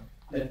for that.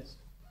 Yes.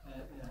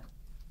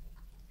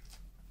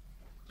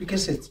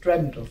 Because it's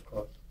dreamt, of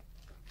course.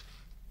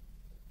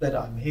 That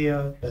I'm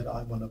here, that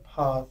I'm on a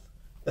path,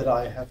 that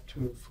I have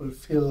to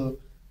fulfill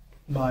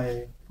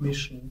my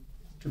mission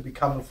to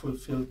become a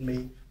fulfilled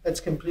me. That's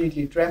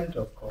completely dreamt,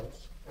 of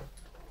course.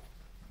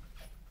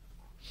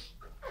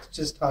 It's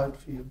just how it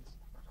feels,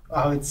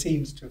 how it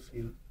seems to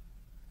feel.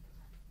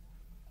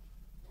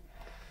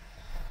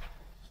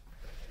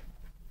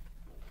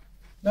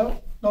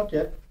 No, not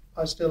yet.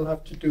 I still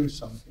have to do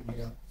something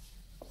here.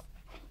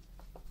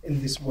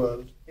 In this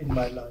world, in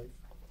my life.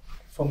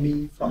 For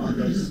me, for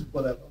others,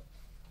 whatever.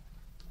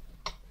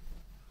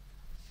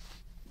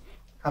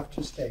 Have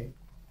to stay.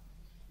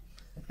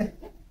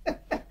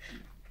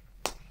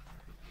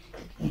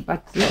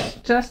 But this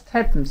just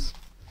happens.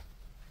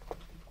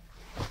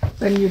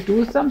 When you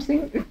do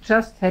something, it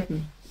just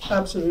happens.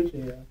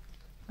 Absolutely, yeah.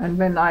 And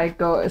when I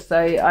go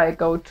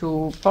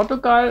to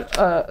Portugal,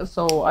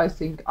 so I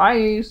think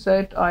I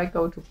said I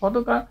go to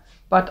Portugal,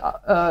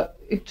 but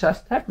it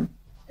just happened.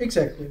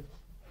 Exactly.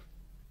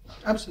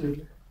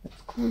 Absolutely.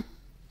 That's cool.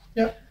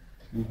 Yeah.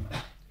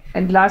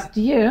 And last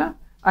year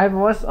I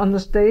was on the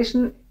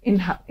station in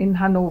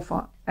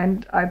Hanover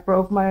and I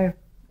broke my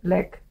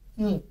leg.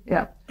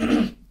 Yeah.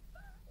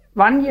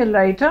 1 year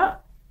later,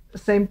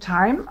 same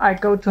time, I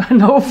go to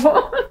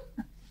Hanover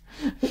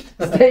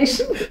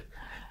station,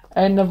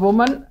 and a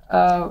woman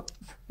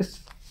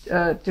is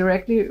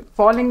directly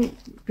falling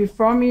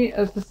before me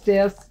as the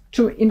stairs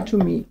into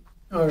me.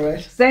 All right.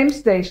 Same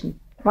station.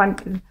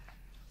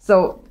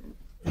 So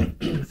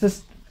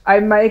I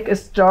make a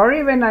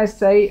story when I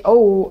say,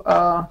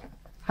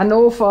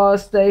 Hanover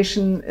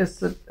station is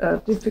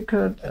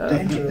difficult.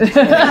 Dangerous.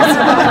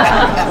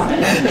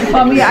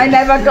 For me, I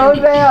never go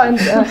there. And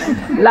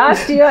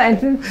last year,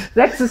 and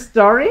that's the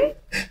story,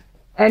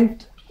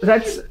 and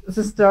that's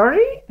the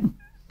story.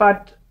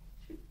 But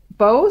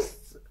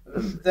both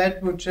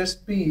that would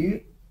just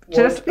be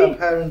what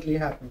apparently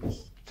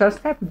happens. Just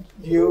happened.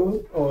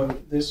 You or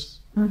this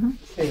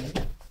thing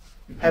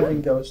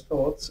having those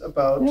thoughts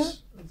about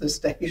the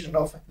station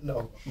of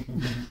Hanover.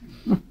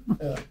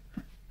 Yeah.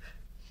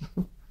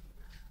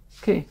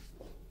 Okay.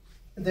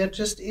 There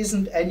just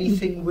isn't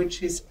anything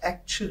which is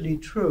actually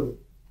true.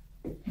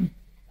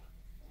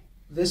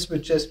 This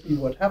would just be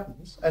what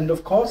happens. And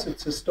of course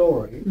it's a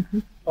story,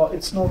 or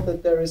it's not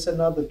that there is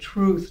another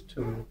truth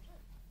to it.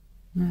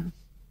 Yeah.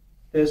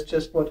 There's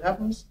just what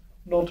happens,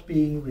 not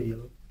being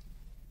real.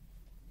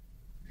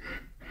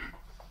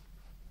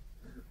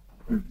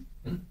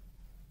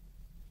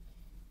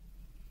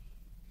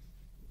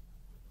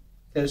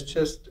 There's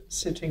just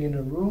sitting in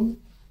a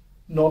room,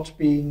 not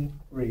being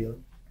real.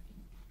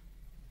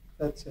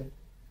 That's it.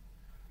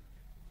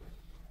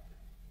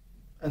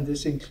 And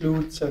this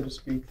includes, so to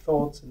speak,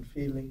 thoughts and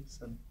feelings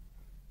and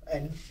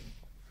anything.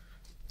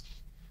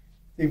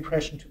 The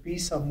impression to be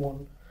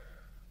someone.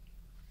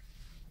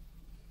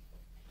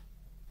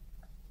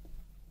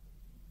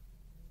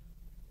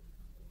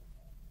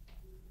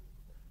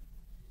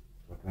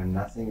 But when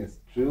nothing is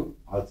true,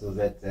 also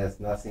that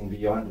there's nothing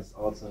beyond is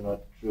also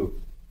not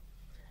true.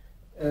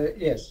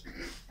 Yes.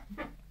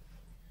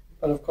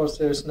 But of course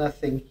there is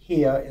nothing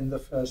here in the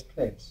first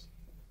place.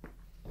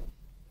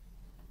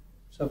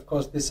 So of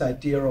course this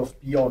idea of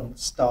beyond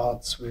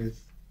starts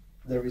with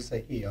there is a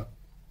here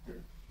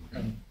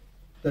and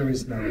there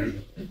is no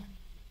here.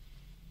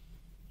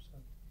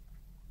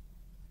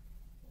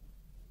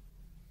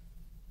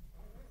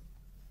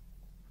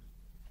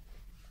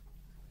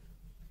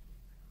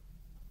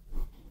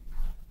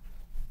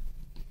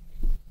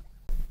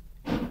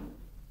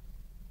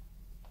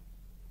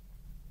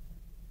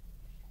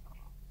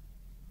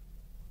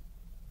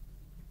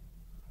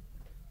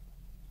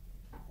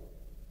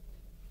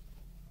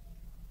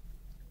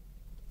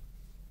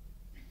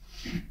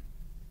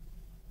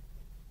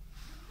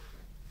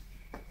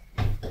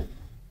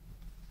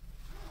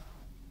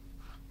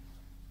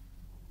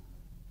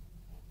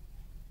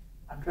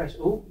 Andreas,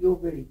 all you're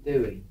really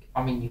doing,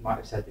 I mean, you might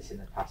have said this in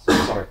the past, so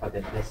sorry if I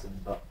didn't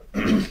listen, but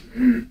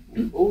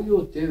all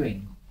you're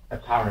doing,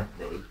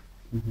 apparently,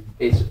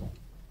 is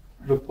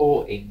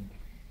reporting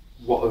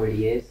what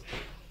already is.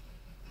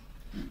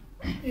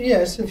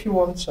 Yes, if you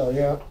want so,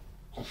 yeah.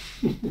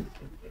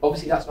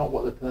 Obviously, that's not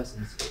what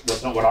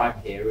that's not what I'm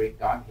hearing.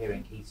 I'm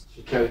hearing he's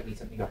showing me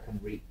something I can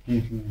read.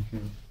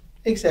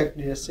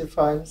 Exactly, as if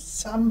I'm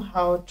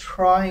somehow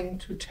trying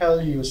to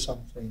tell you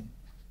something.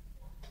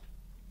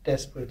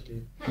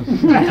 Desperately.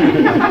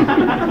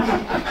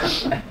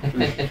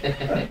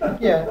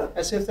 Yeah,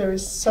 as if there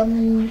is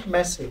some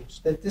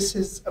message that this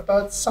is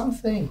about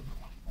something.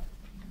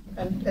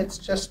 And it's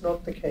just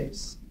not the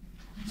case.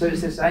 So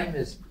it's the same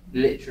as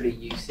literally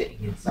you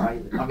sitting in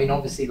silence. I mean,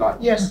 obviously, like,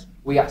 Yes.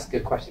 we ask a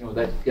question, or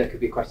there could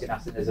be a question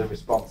asked, and there's a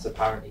response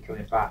apparently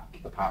coming back,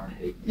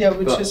 apparently. Yeah,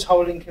 which But is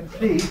whole and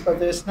complete, but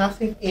there's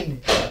nothing in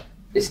it.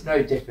 it's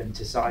no different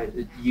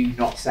to you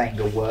not saying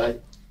a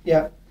word,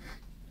 Yeah,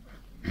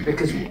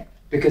 because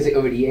it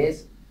already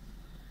is.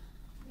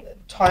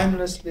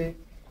 timelessly.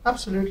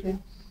 Absolutely.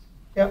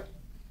 Yeah.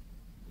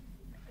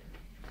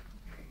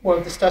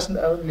 Well, this doesn't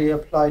only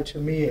apply to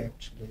me,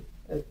 actually.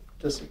 It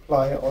does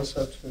apply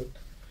also to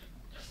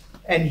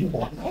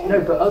anyone.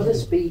 No, but other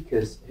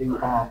speakers who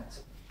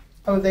aren't.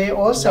 Oh, they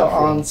also Nothing.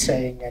 aren't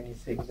saying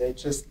anything. They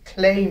just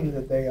claim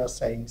that they are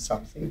saying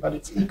something, but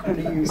it's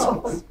equally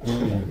useless.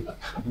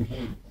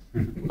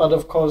 But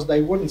of course,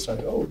 they wouldn't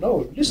say, "Oh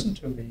no, listen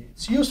to me.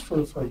 It's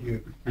useful for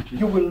you.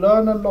 You will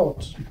learn a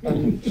lot,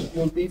 and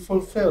you'll be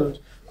fulfilled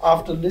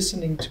after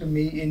listening to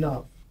me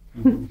enough."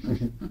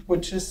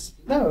 Which is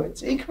no,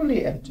 it's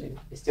equally empty.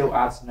 It still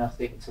adds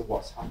nothing to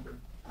what's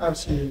happened.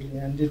 Absolutely,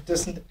 and it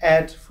doesn't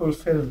add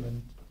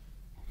fulfillment.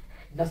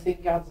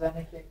 Nothing adds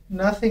anything.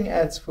 Nothing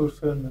adds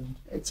fulfillment.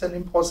 It's an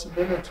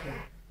impossibility.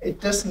 It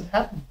doesn't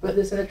happen. But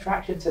there's an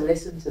attraction to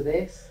listen to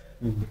this.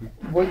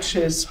 Which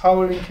is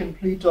whole and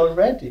complete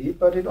already,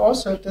 but it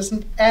also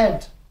doesn't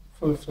add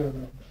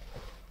fulfillment.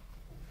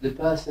 The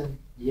person,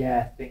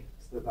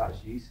 thinks that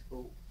that's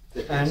useful.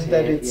 And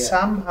that it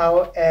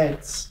somehow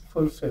adds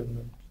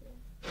fulfillment.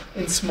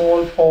 In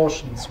small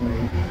portions,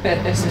 maybe.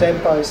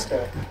 Step by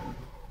step.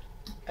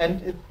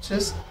 And it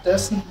just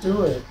doesn't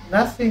do it.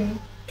 Nothing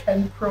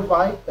can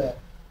provide that.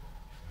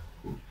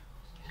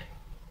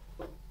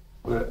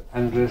 Well,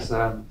 Andreas,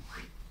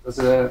 as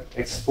it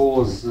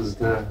exposes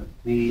the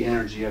me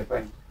energy, I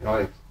find,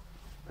 it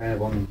kind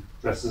of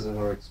undresses it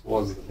or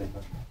exposes it.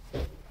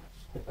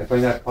 I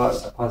find that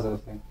a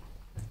positive thing.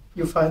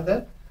 You find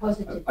that?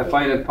 Positive. I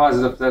find it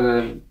positive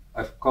that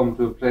I've come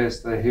to a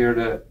place that I hear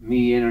the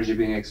me energy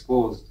being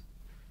exposed. Do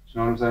you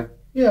know what I'm saying?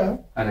 Yeah.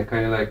 And I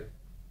kind of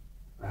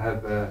I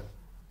have a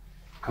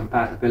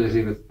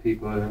compatibility with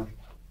people,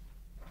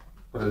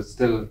 but it's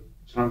still, do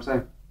you know what I'm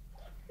saying?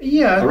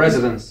 Yeah. A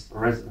residence.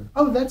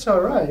 Oh, that's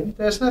all right.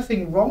 There's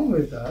nothing wrong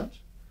with that.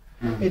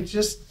 Mm. It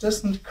just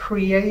doesn't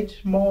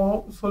create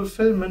more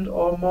fulfillment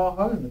or more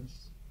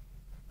wholeness.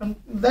 And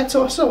that's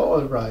also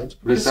all right,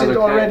 because it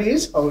already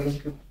is whole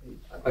and complete.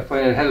 I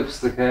find it helps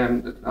the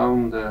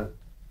down the,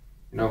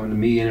 when the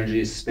me energy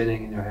is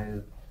spinning in your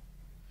head.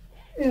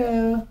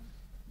 Yeah.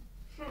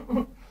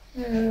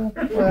 Yeah.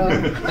 Well.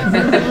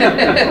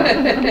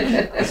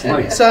 It's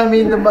nice. So I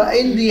mean,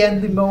 in the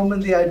end, the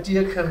moment the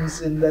idea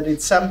comes in that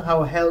it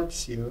somehow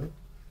helps you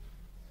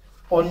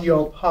on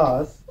your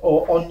path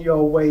or on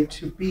your way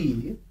to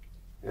be.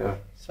 Yeah.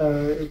 So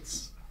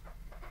it's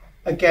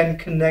again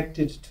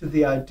connected to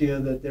the idea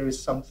that there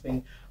is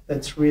something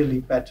that's really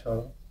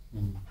better,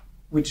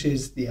 which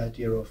is the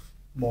idea of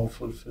more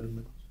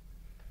fulfillment.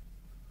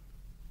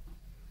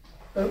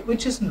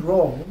 Which isn't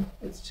wrong.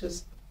 It's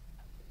just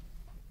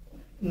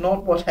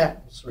not what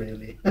happens,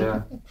 really.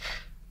 Yeah.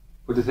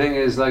 But the thing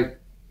is,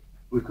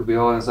 we could be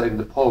all inside in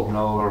the pub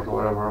now or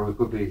whatever, we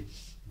could be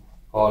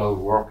all out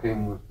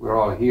working, we're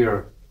all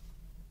here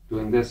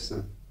doing this,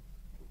 and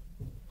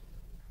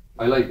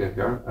I like it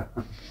here.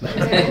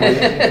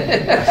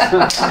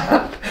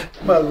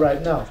 Well,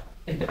 right now.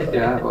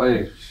 Yeah,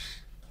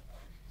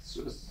 it's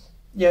just,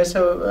 Yeah,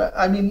 so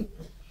I mean,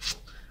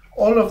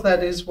 all of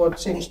that is what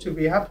seems to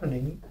be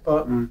happening,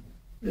 but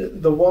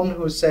the one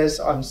who says,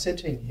 I'm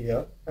sitting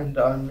here and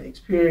I'm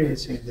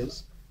experiencing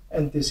this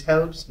and this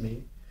helps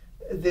me,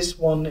 this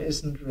one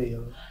isn't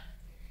real.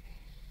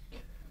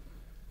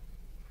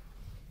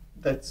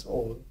 That's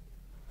all.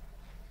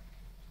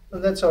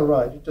 And that's all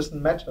right. It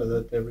doesn't matter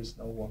that there is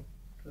no one.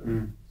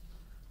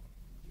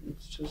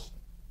 It's just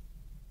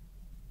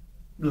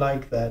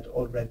like that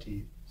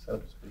already, so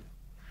to speak.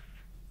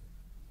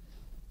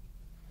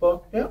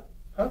 But yeah,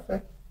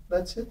 perfect.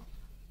 That's it.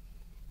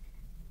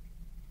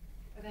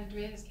 But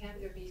Andreas, can't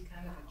there be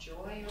kind of a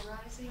joy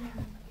arising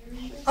in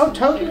hearing this? Oh,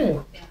 totally.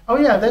 Yeah. Oh,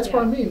 yeah, that's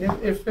what I Yeah. mean.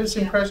 If this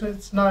impression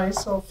is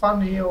nice or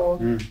funny or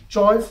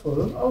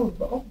joyful,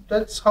 oh,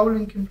 that's whole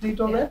and complete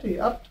already.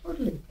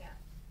 Totally. Yeah.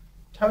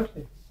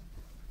 Totally.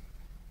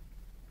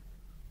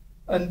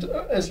 And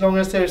as long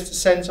as there is the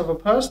sense of a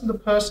person, the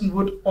person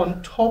would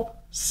on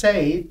top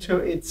say to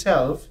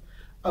itself,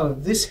 oh,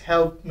 this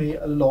helped me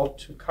a lot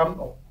to come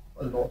on.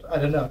 a lot. I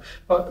don't know.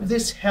 But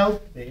this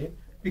helped me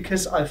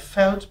because I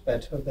felt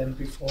better than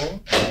before,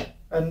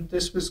 and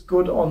this was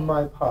good on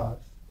my path.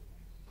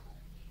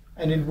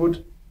 And it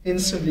would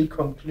instantly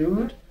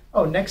conclude,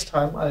 oh, next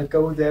time I'll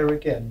go there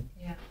again.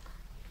 Yeah.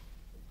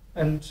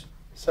 And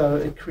so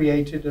it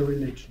created a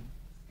religion.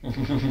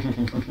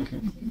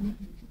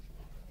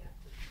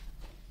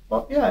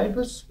 But yeah, it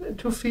was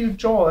to feel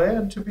joy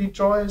and to be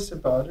joyous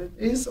about it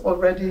is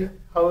already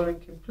whole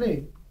and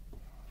complete,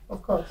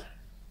 of course.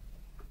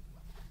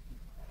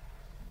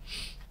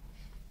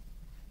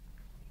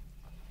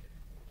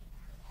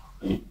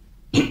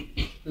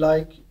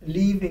 Like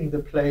leaving the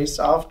place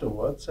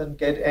afterwards and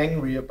get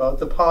angry about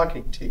the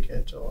parking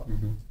ticket, or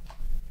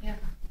Yeah.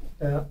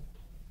 yeah.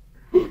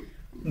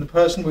 And the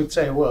person would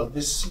say, well,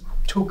 this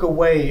took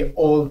away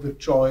all the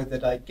joy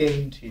that I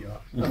gained here,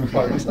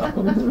 for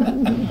example.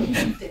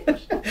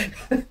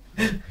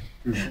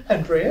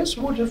 Andreas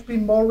would have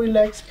been more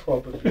relaxed,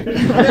 probably.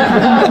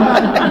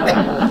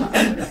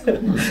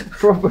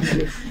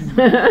 Probably.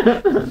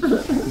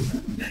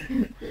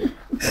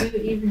 Do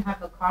you even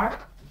have a car?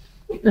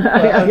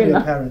 Well, only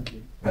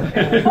apparently.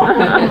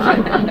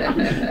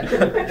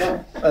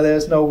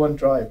 There's no one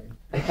driving.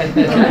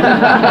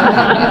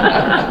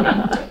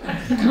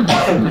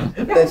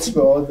 That's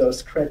where all those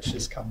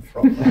scratches come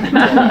from.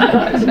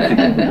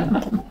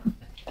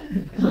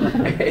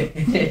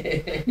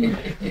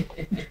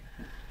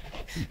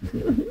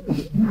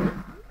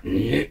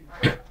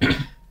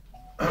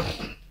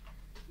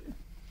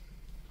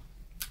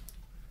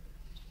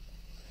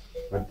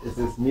 But is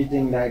this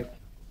meeting like,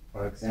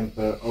 for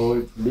example,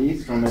 old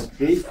leaves from a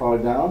tree fall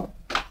down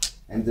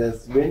and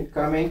there's wind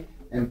coming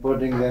and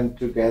putting them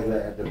together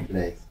at a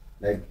place?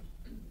 Like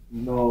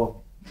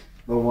no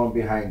one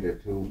behind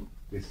it who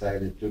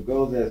decided to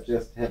go there,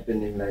 just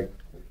happening like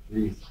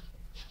leaves.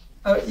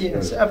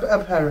 Yes,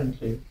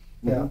 apparently.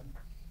 Yeah.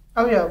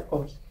 Oh yeah, of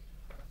course.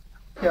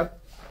 Yeah.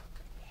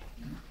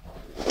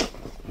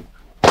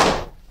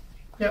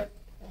 Yeah.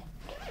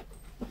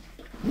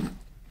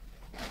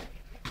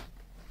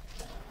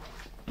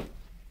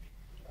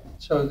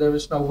 So there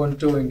is no one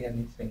doing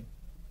anything.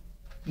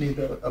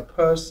 Neither a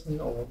person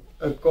or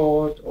a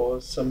god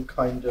or some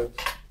kind of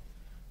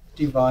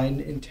divine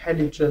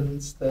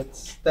intelligence.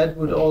 That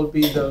would all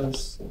be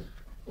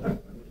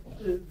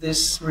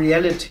this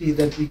reality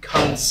that we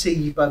can't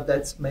see, but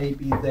that's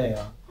maybe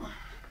there.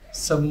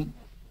 Some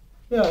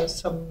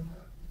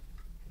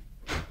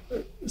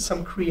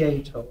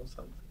creator or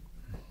something.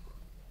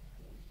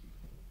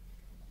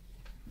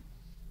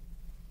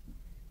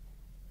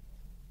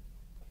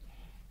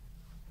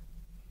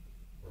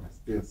 I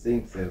still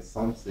think there's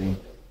something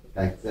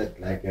like that,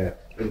 like a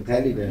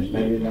intelligence,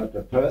 maybe not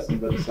a person,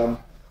 but some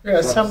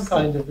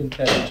Kind of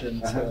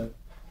intelligence.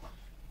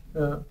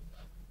 Yeah.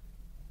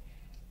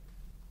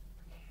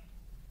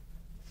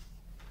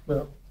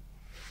 Well.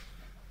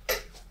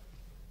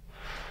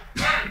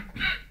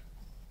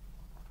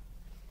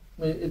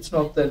 It's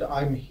not that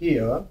I'm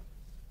here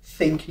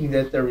thinking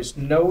that there is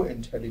no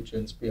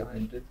intelligence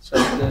behind it. So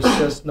there's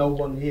just no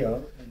one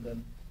here, and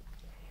then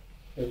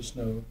there's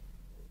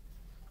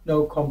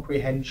no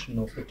comprehension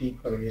of a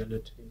deeper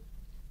reality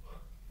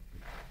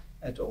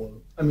at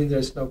all. I mean,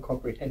 there's no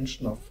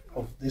comprehension of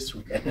this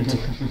reality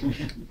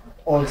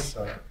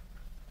also.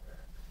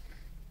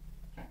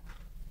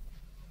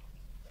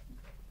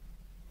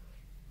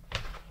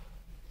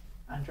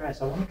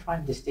 Andreas, I want to try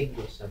and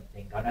distinguish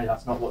something. I know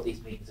that's not what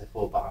these meetings are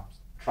for, but I'm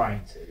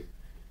trying to.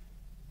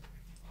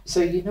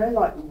 So, you know,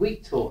 like we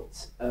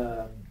talked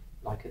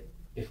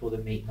before the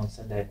meeting on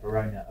Sunday in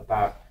Verona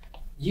about,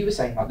 you were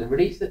saying like the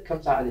relief that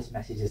comes out of this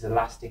message is a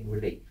lasting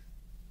relief.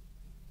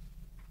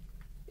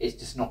 It's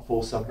just not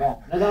for someone.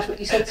 No, that's what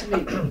you said to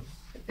me.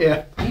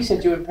 Yeah. You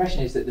said your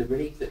impression is that the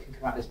relief that can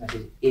come out of this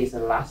message is a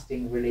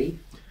lasting relief.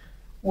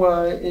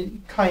 Well,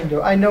 kind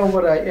of. I know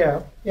what I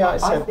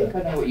said think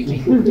that. I know what you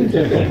mean.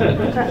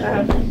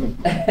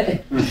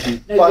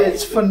 No, But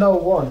it's for no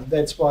one.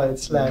 That's why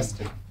it's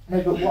lasting.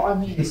 No, but what I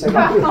mean is so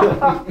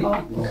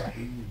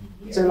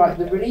like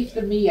the relief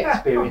that me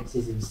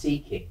experiences in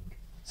seeking.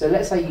 So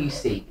let's say you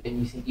seek and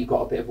you think you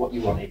got a bit of what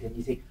you wanted and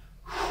you think,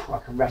 I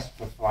can rest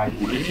for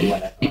 5 minutes or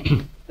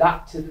whatever.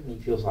 That to me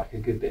feels like a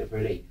good bit of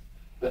relief.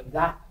 But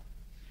that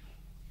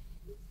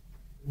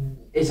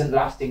isn't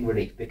lasting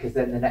relief, because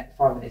then the next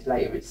 5 minutes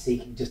later it's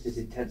seeking just as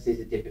intensely as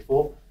it did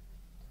before.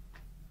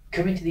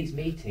 Coming to these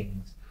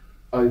meetings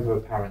over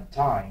apparent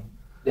time,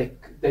 there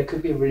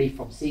could be a relief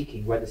from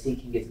seeking where the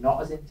seeking is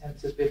not as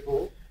intense as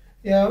before.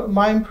 Yeah,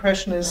 my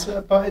impression is,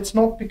 but it's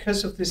not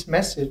because of this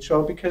message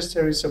or because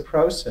there is a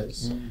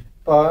process.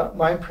 But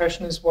my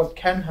impression is what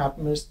can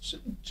happen is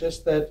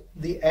just that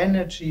the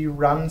energy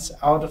runs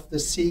out of the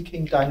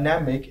seeking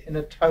dynamic in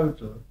a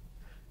total.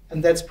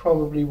 And that's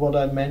probably what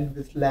I meant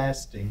with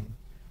lasting.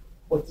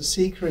 What the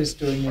seeker is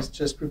doing is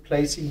just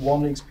replacing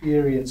one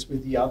experience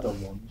with the other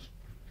one.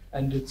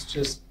 And it's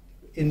just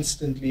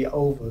instantly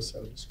over,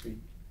 so to speak.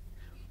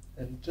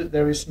 And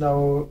there is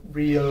no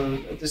real,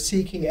 the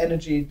seeking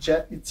energy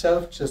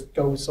itself just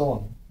goes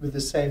on with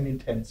the same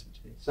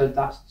intensity. So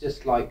that's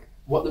just like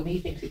what the me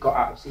thinks it got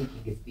out of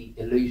seeking is the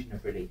illusion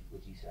of relief,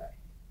 would you say?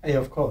 Yeah,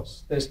 of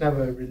course. There's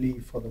never a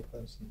relief for the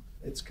person.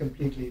 It's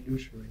completely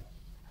illusory.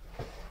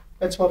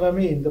 That's what I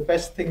mean. The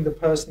best thing the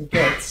person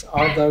gets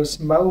are those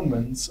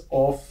moments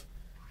of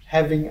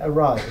having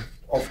arrived,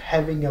 of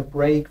having a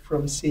break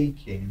from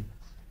seeking.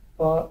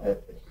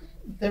 But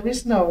there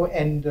is no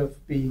end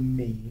of being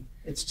me.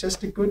 It's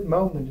just a good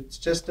moment. It's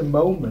just a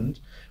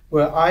moment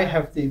where I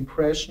have the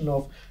impression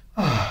of,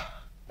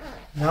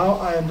 now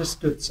I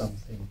understood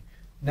something.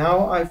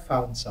 Now I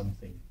found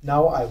something.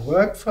 Now I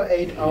work for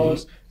 8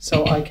 hours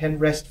so I can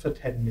rest for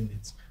 10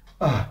 minutes.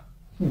 And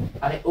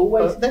it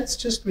always... But that's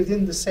just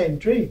within the same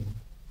dream.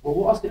 Well,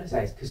 what I was going to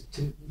say is, because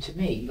to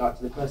me, like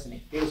to the person,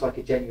 it feels like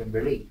a genuine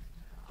relief.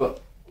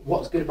 But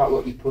what's good about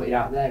what you pointed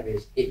out there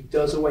is, it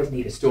does always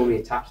need a story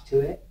attached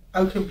to it.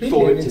 Oh,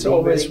 completely. And it's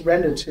always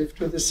relative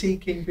to the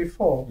seeking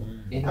before.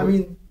 I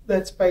mean,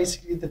 that's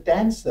basically the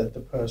dance that the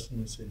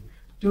person is in.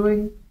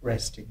 Doing,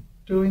 resting.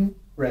 Doing,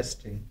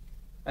 resting.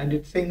 And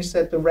it thinks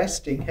that the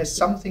resting has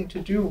something to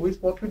do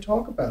with what we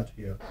talk about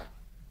here.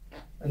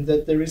 And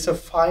that there is a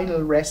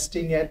final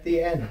resting at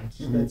the end.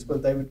 That's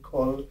what they would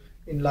call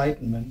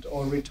enlightenment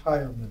or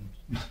retirement.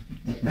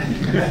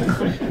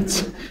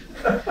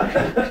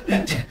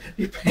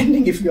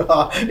 Depending if you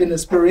are in a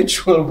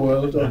spiritual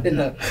world or in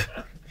a...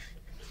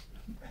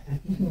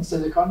 So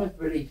the kind of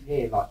relief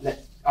here, like,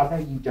 I know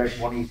you don't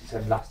want to use the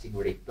term lasting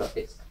relief, but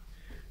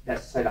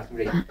let's say lasting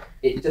relief.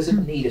 It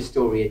doesn't need a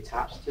story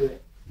attached to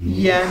it.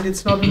 Yeah, and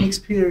it's not an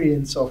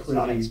experience of relief.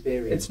 Not an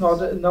experience. It's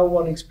not, no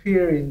one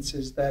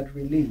experiences that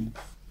relief.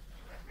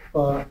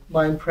 But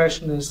my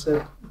impression is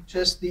that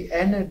just the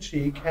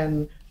energy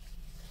can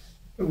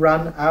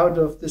run out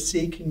of the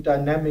seeking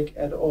dynamic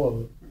at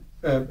all,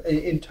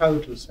 in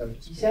total, so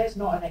to speak. You say it's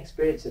not an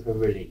experience of a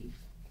relief.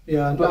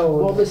 Yeah, but no.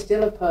 while there's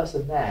still a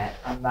person there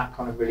and that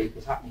kind of relief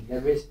is happening,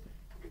 there is,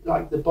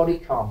 like, the body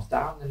calms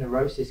down, the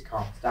neurosis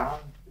calms down.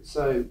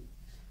 So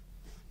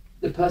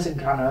the person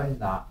can own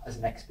that as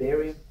an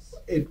experience.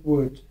 It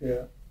would,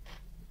 yeah.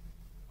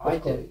 I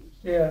do.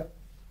 Yeah.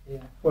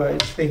 Yeah. Well,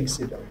 it thinks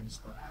it owns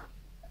that.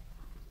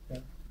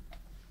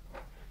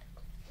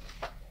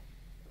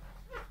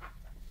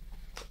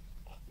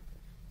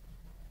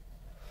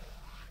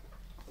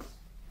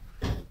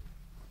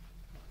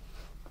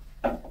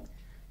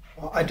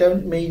 I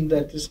don't mean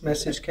that this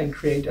message can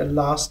create a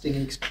lasting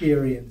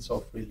experience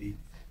of relief.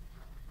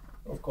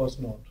 Of course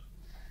not.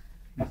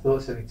 I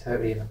thought something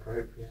totally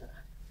inappropriate.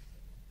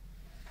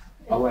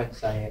 I won't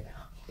say it.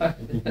 I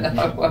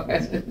won't.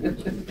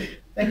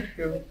 Thank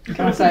you.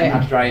 Can I say it,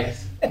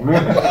 Andreas?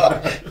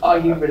 Are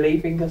you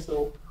relieving us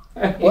all?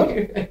 What?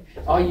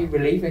 Are you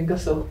relieving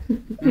us all?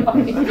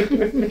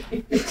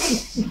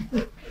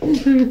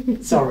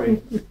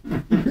 Sorry.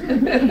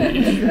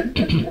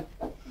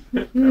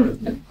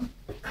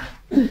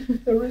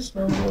 There is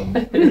no one.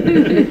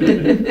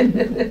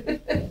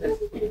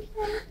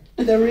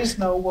 There is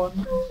no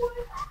one.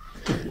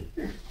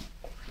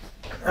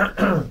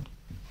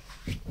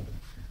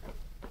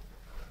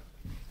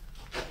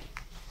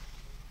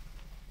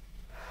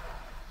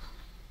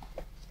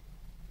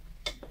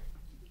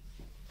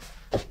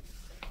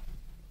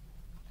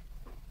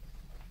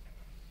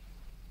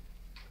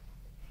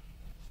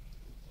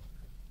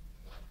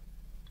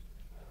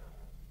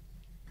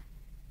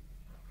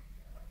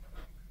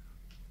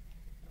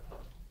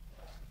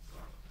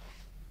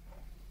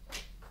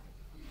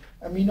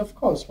 I mean, of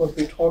course, what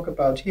we talk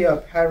about here,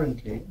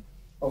 apparently,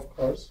 of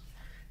course,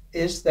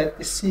 is that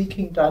the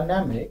seeking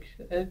dynamic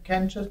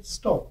can just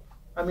stop.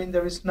 I mean,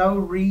 there is no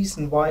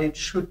reason why it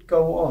should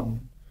go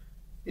on.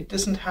 It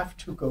doesn't have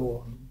to go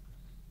on.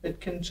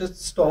 It can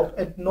just stop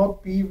and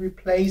not be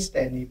replaced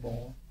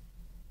anymore.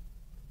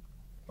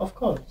 Of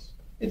course.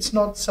 It's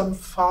not some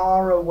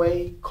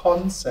faraway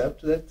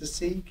concept that the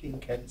seeking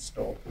can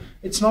stop.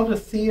 It's not a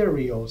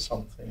theory or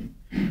something.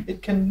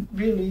 It can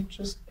really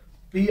just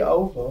be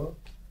over,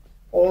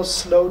 or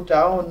slow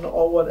down,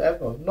 or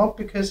whatever. Not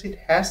because it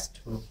has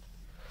to,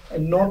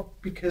 and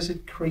not because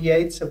it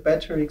creates a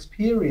better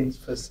experience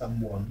for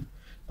someone,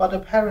 but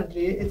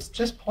apparently it's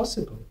just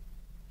possible.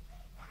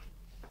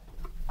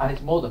 And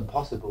it's more than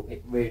possible.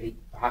 It really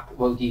happens.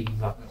 Well, you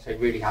not say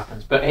really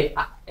happens, but it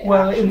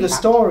well, in the happens.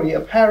 story,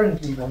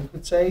 apparently one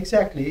could say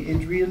exactly,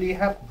 it really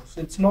happens.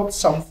 It's not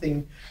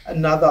something,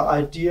 another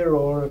idea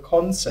or a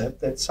concept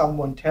that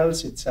someone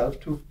tells itself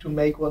to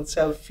make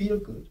oneself feel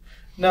good.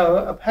 No,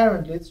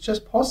 apparently it's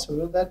just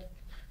possible that,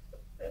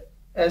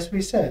 as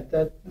we said,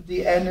 that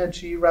the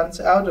energy runs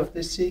out of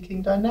this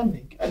seeking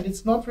dynamic and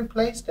it's not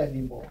replaced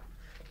anymore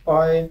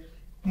by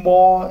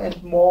more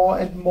and more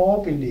and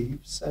more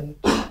beliefs and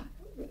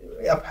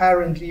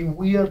apparently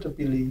weirder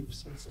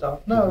beliefs and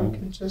stuff. No, it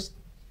can just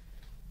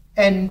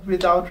end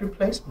without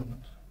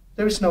replacement.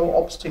 There is no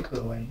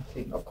obstacle or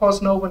anything. Of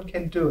course, no one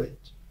can do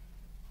it.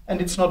 And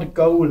it's not a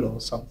goal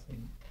or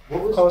something.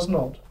 Of course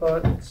not,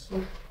 but it's...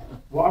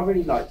 What I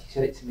really liked, you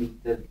said it to me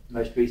the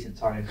most recent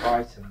time in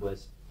Brighton,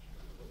 was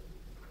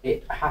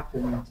it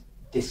happened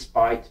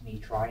despite me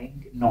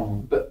trying,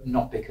 but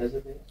not because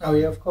of it. Oh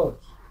yeah, of course.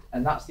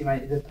 And that's the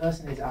main. The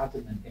person is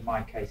adamant. In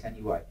my case,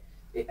 anyway,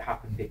 it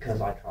happened because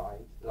I tried.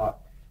 Like,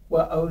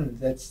 Well, only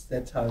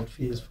that's how it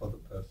feels for the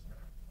person.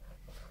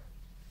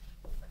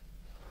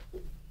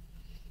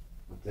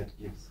 But that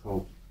gives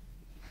hope.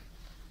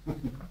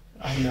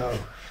 I know.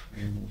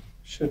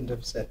 Shouldn't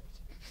have said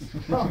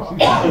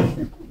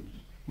it.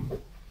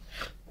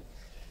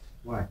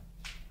 Why?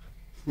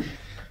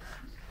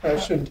 I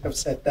shouldn't have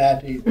said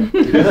that either.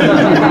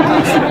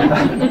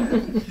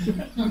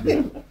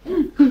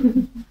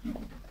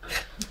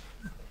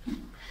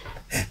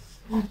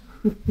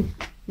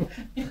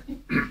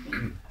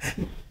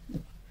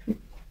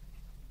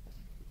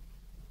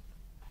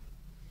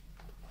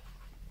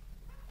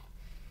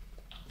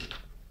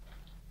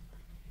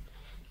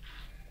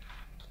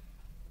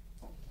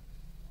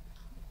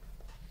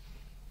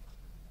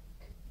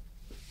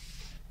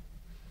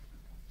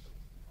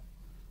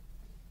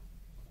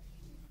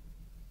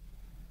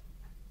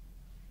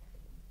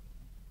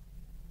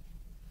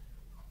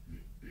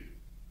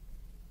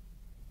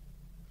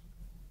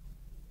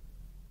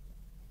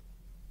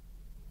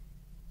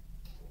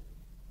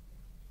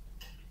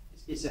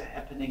 Is a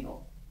happening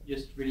or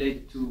just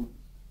related to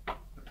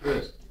a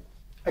person?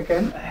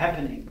 Again? A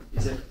happening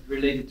is it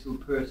related to a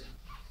person?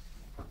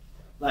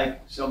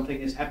 Like something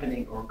is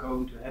happening or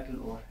going to happen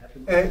or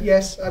happen?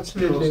 Yes,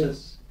 absolutely.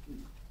 Process.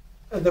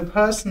 The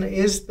person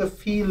is the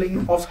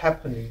feeling of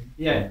happening,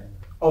 Yeah.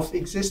 of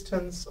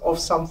existence, of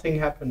something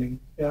happening.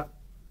 Yeah.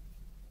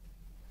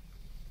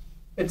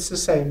 It's the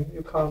same.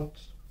 You can't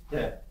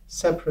Yeah.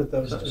 separate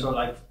those So, two. so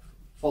like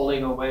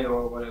falling away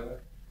or whatever.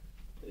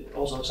 It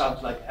also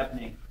sounds like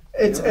happening.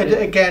 It's You know?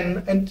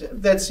 again, and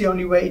that's the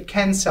only way it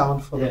can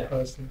sound for the Yeah.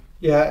 person.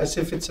 Yeah, as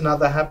if it's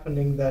another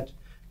happening that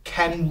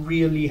can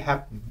really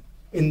happen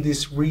in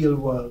this real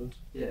world,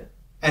 Yeah.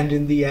 and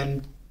in the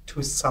end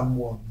to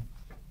someone.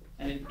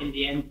 And in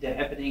the end, the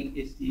happening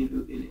is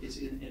is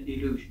an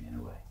illusion in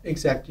a way.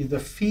 Exactly, the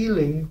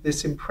feeling,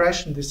 this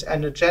impression, this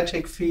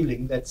energetic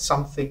feeling that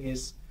something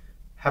is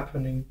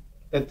happening,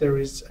 that there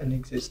is an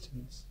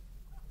existence.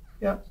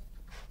 Yeah.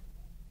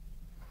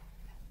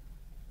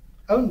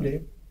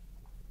 Only.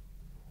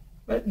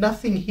 But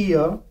nothing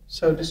here,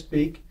 so to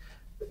speak,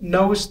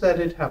 knows that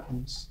it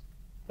happens.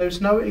 There's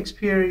no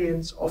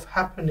experience of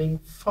happening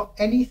for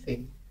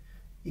anything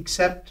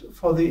except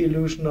for the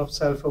illusion of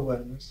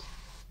self-awareness,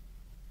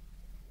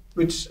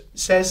 which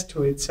says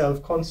to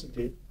itself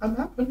constantly, I'm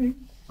happening,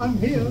 I'm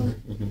here,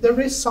 there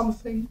is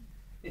something.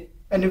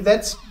 And if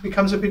that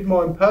becomes a bit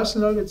more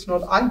impersonal, it's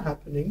not I'm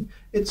happening,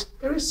 it's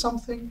there is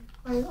something,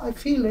 I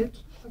feel it,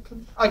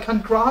 I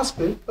can't grasp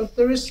it, but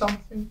there is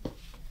something.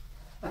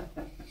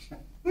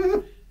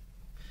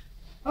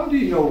 How do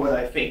you know what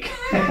I think?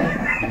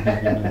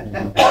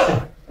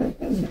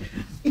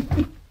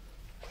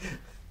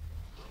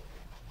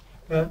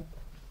 Yeah.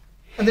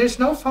 And there's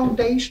no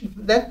foundation.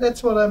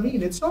 That's what I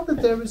mean. It's not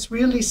that there is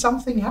really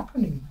something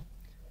happening.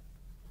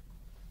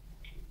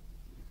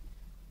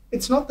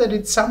 It's not that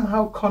it's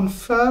somehow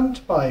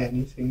confirmed by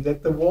anything,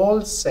 that the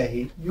walls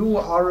say, you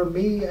are a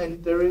me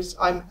and there is,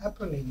 I'm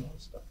happening or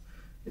stuff.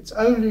 It's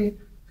only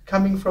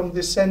coming from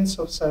this sense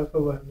of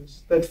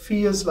self-awareness that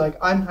feels like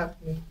I'm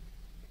happening.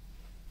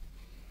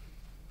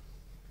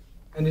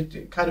 And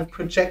it kind of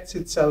projects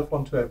itself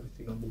onto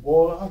everything on the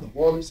wall. Oh, the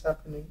wall is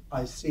happening,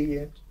 I see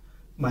it.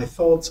 My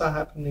thoughts are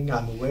happening,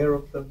 I'm aware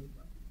of them.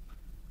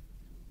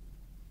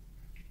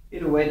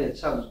 In a way, that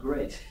sounds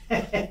great.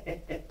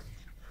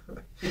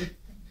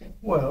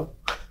 Well,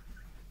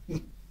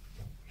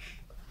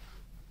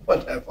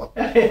 whatever.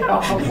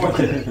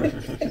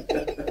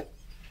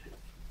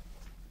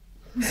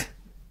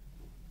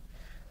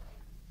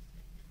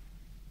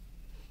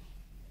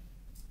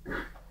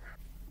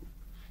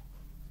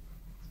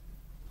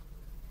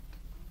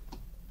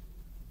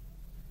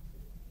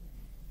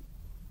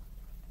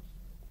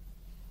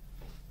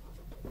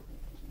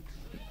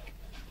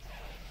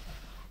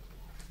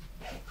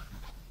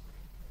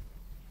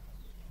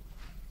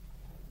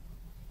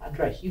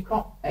 Andreas, you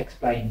can't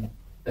explain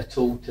at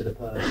all to the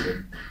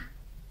person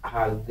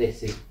how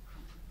this is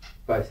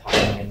both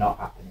happening and not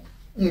happening.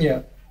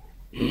 Yeah.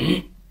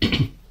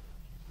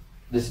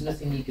 There's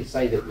nothing you could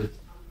say that would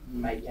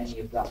make any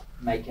of that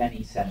make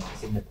any sense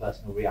in the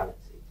personal reality.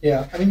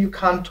 Yeah, I mean, you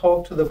can't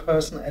talk to the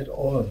person at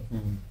all.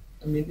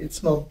 I mean,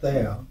 it's not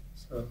there.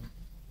 So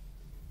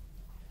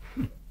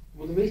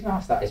Well, the reason I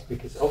ask that is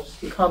because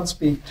obviously you can't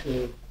speak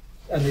to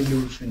an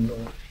illusion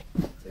or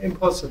it's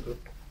impossible.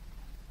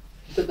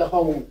 but the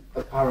whole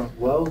apparent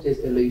world is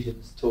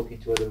illusions talking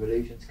to other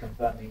illusions,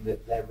 confirming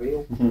that they're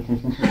real.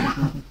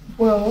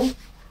 Well,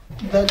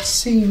 that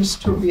seems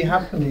to be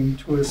happening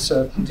to a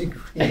certain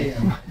degree.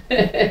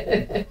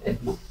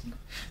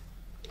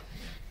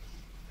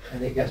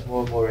 And it gets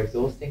more and more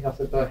exhausting, I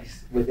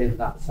suppose, within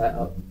that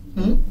setup.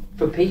 Hmm?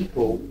 For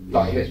people,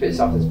 like you experience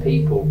yourself as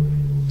people,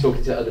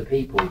 talking to other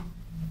people,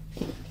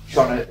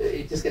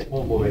 it just gets more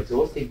and more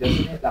exhausting,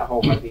 doesn't it? That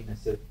whole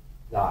heaviness of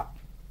that.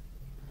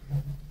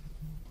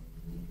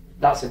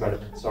 That's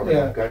irrelevant, sorry,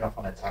 Yeah. I'm going off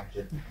on a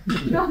tangent.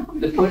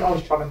 The point I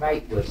was trying to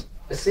make was,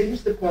 as soon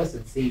as the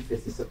person sees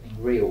this as something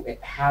real,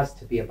 it has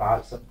to be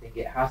about something.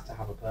 It has to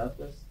have a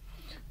purpose.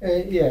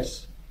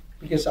 Yes,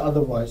 because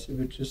otherwise it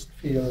would just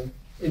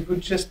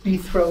be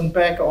thrown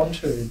back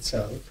onto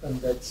itself,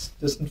 and that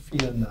doesn't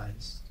feel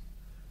nice.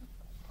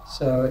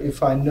 So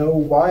if I know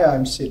why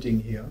I'm sitting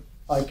here,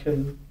 I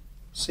can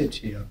sit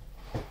here.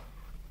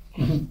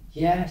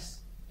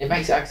 Yes, it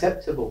makes it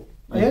acceptable.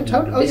 Yeah,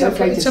 totally. It's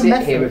okay to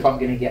sit here if I'm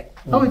going to get.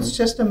 Oh, it's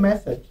just a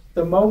method.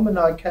 The moment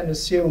I can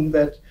assume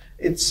that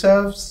it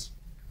serves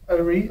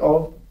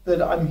or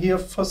that I'm here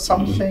for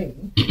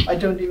something, I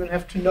don't even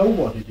have to know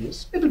what it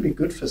is. It'll be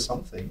good for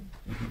something.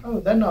 Oh,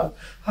 then all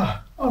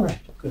right,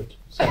 good.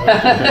 So,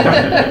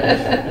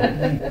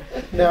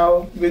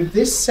 now, with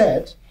this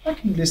said, I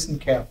can listen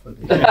carefully.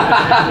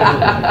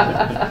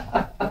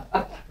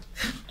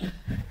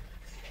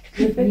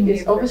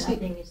 Being obviously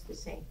nothing is the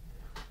same.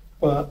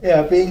 Well,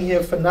 yeah, being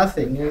here for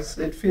nothing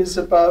it feels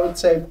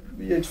about,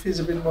 it feels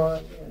a bit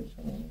more.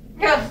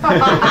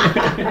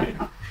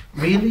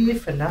 Really,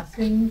 for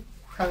nothing?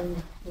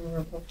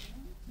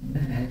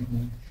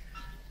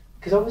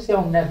 Because obviously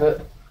I'll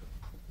never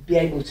be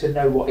able to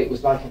know what it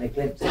was like in a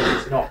glimpse if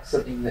it's not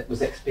something that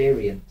was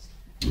experienced.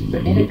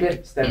 But in a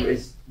glimpse there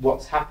is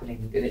what's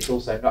happening, and it's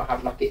also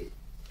not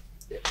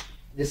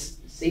there's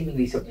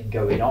seemingly something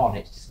going on,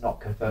 it's just not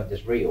confirmed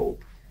as real.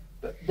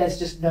 But there's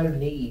just no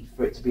need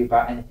for it to be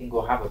about anything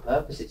or have a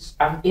purpose.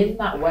 And in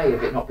that way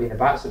of it not being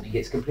about something,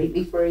 it's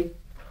completely free.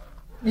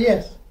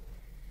 Yes.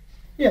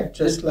 Yeah,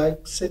 just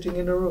like sitting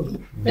in a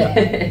room.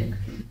 Yeah.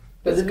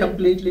 But it's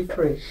completely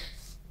free.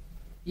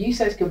 You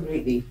say it's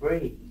completely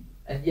free,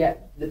 and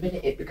yet the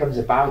minute it becomes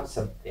about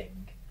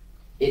something,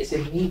 it's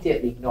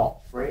immediately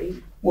not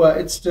free. Well,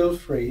 it's still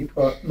free,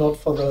 but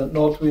not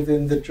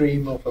within the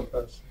dream of a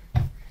person.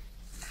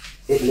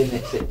 It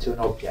limits it to an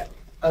object.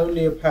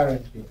 Only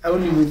apparently,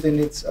 only within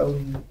its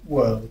own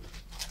world.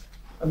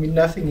 I mean,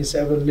 nothing is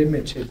ever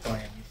limited by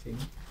anything,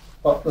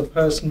 but the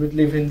person would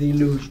live in the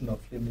illusion of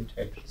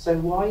limitation. So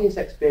why is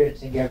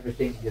experiencing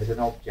everything as an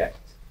object?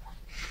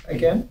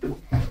 Again?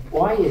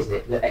 Why is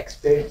it that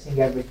experiencing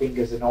everything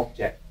as an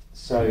object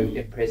so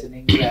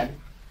imprisoning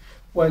then?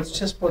 Well, it's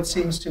just what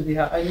seems to be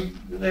happening.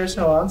 There's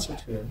no answer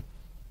to it,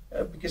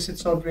 because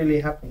it's not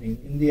really happening.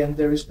 In the end,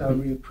 there is no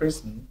real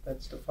prison.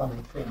 That's the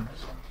funny thing.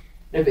 So.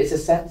 No, but it's a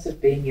sense of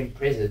being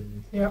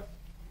imprisoned. Yeah.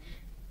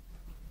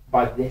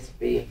 By this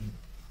being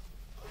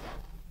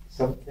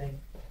something.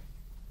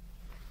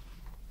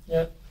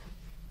 Yeah.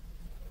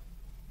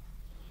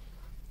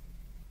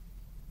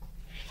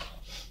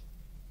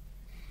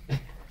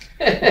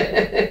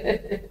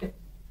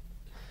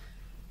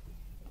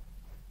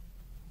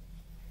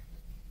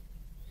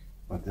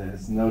 But there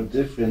is no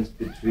difference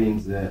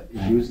between the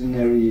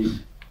illusionary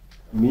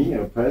me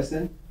or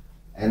person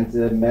and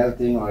the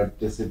melting or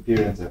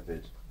disappearance of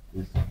it.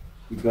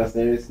 Because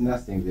there is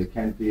nothing, there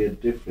can't be a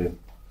difference.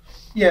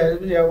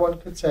 Yeah, one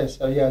could say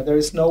so. Yeah, there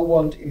is no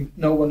one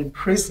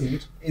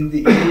imprisoned in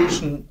the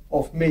illusion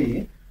of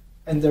me,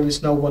 and there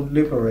is no one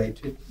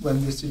liberated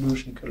when this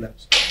illusion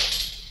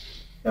collapses.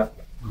 Yeah.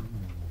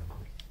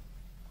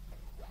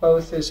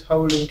 Both is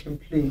whole and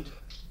complete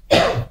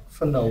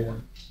for no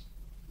one.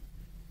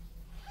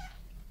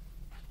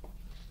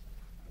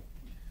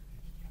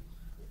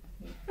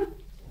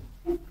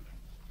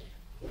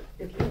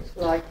 It looks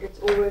like it's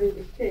already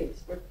the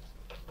case, but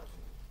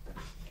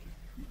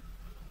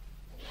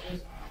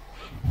there's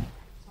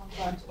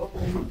sometimes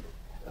only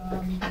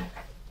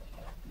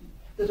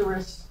that there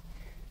is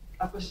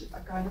a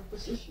kind of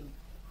position.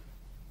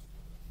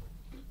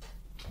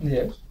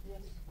 Yes.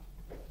 Yes.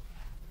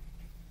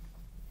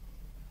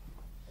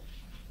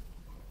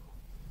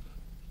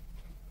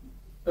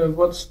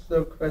 What's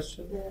the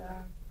question?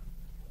 Yeah.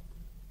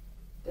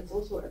 That's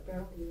also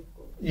apparently, of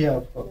course. Yeah,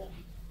 of course.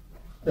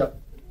 Yeah.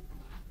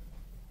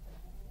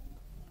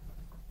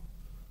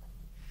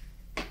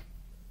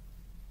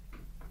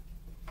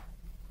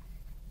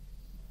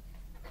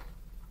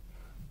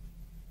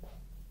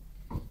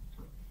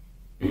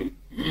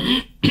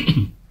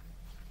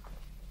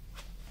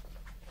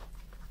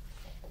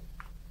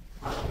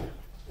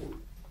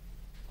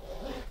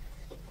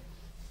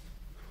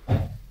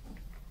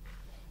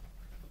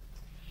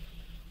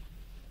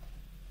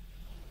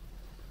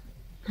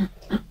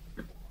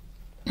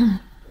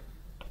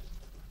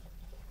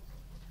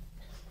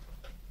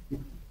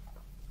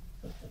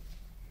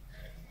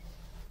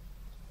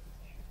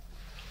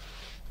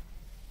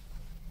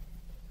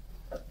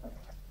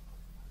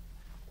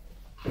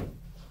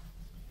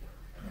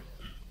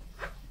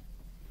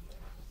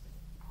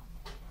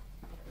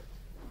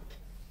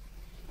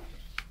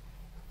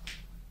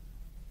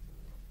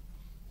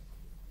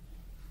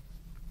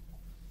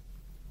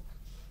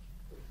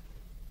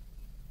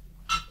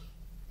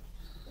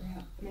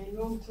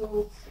 Meinung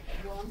told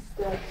once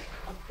that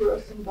a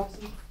person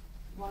doesn't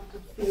want to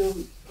feel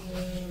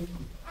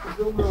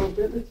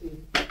vulnerability.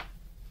 Can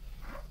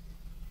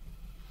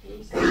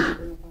you say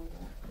something about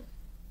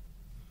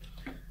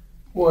that?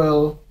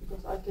 Well,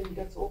 because I think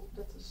that's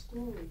a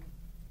story.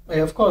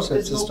 Yeah, of course,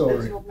 it's a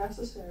story. It's not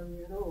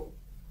necessary at all.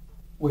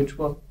 Which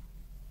one?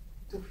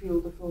 to feel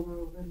the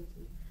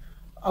vulnerability.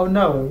 Oh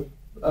no.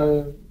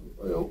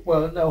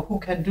 Well, no, who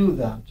can do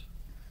that?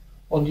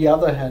 On the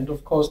other hand,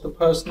 of course, the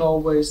person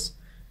always,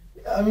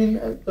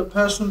 the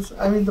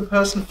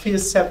person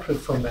feels separate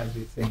from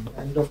everything,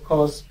 and of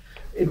course,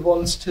 it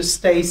wants to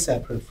stay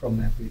separate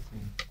from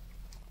everything.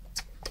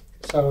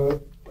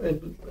 So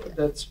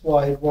that's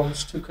why it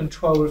wants to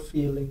control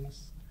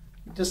feelings.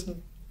 It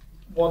doesn't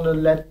want to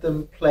let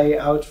them play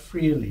out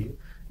freely.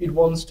 It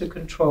wants to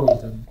control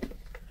them.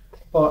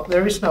 But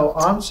there is no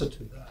answer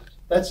to that.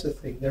 That's the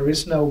thing. There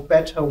is no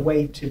better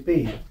way to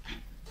be.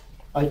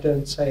 I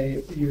don't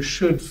say you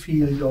should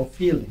feel your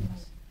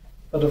feelings.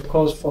 But of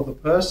course, for the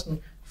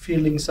person,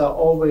 feelings are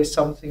always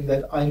something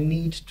that I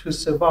need to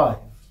survive.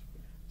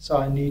 So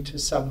I need to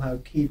somehow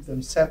keep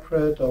them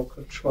separate or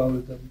control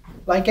them.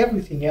 Like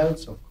everything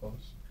else, of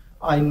course,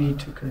 I need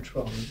to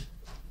control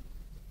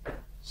them.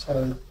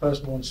 So the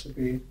person wants to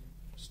be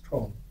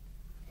strong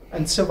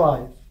and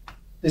survive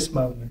this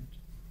moment.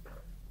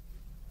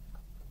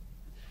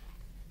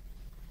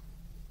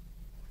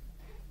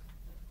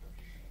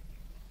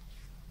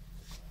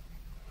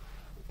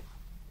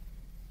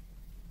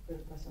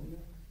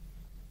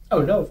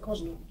 Oh no, of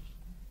course not.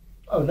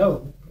 Oh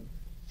no.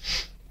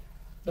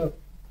 No.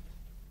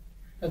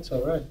 That's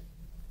all right.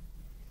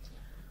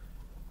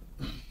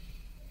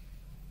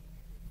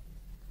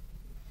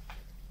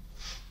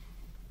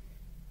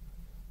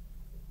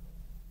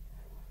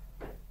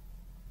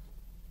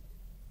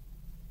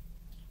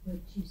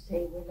 Would you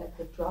say we're like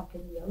a drop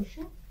in the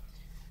ocean?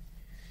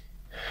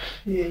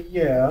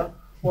 Yeah,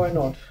 why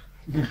not?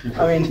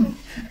 I mean,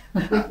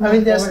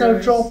 there's no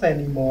drop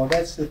anymore.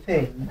 That's the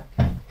thing.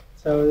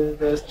 So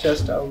there's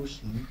just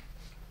ocean,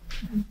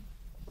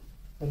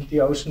 and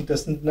the ocean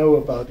doesn't know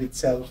about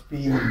itself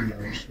being the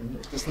ocean.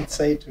 It doesn't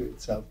say to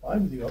itself,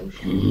 "I'm the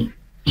ocean."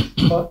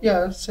 But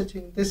yeah,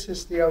 sitting. This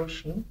is the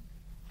ocean.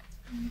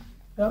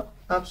 Yeah,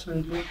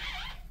 absolutely.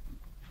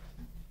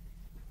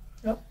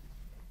 Yeah.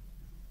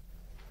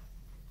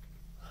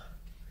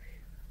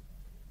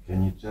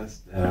 Can you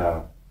just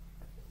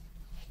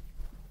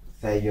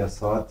say your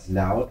thoughts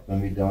loud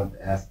when we don't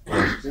ask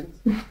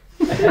questions?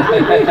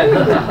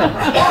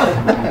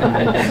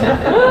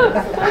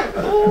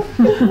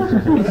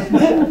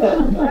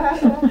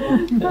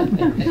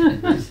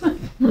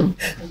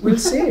 We'll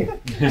see.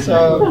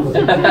 So.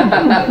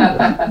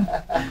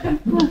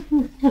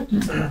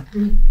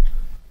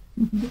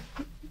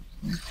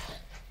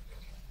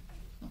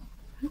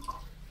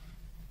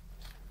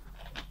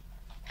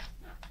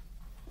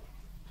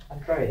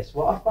 Andreas,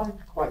 what I find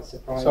quite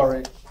surprising.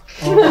 Sorry.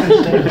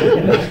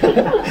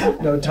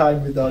 No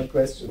time without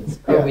questions.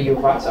 Oh, were you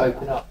about to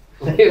open up?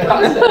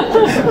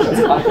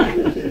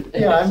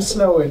 Yeah, I'm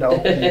slow in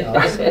opening up.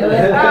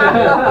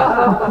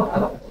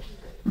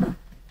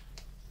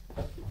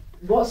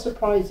 What's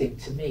surprising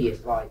to me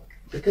is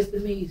because the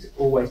me's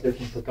always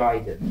looking for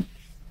guidance,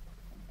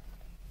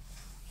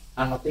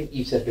 and I think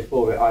you said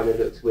before it either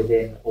looks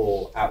within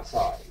or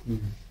outside.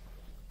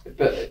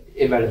 But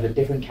irrelevant,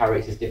 different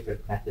characters,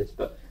 different methods,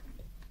 but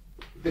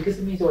because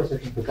the me's always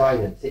looking for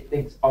guidance, it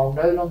thinks I'll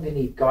no longer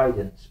need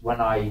guidance when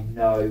I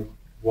know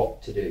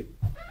what to do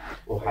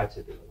or how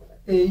to do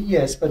it.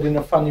 Yes, but in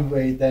a funny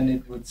way, then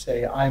it would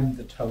say I'm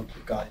the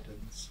total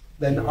guidance.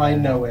 Then I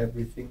know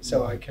everything,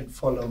 so I can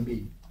follow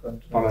me.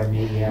 But, follow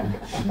me, yeah.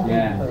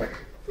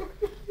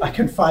 I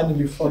can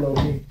finally follow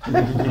me.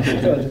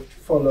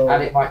 Follow.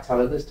 And it might tell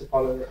others to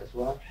follow it as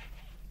well.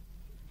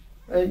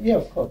 Yeah,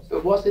 of course.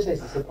 But what's this?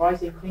 The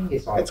surprising thing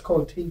is it's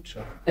called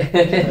teacher.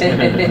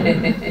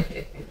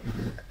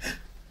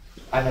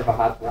 I never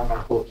had one,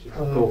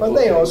 unfortunately. But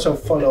they also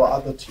follow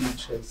other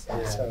teachers.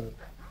 Yeah. So.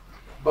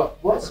 But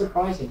what's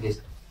surprising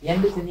is the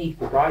end of the need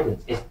for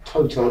guidance is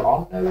total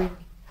unknowing.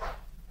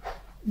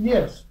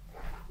 Yes.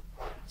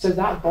 So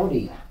that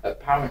body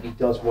apparently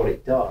does what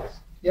it does.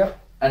 Yep.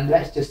 And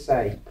let's just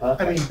say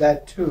perfect. I mean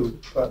that too,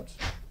 but.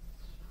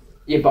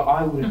 Yeah, but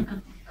I wouldn't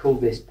call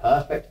this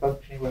perfect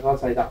functioning. I'd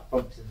say that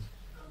functions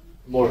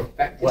more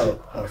effectively. Well,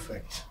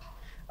 perfect.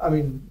 I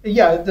mean,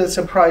 yeah, the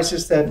surprise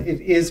is that it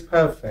is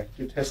perfect.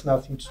 It has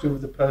nothing to do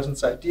with the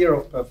person's idea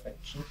of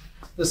perfection.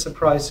 The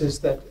surprise is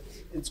that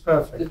it's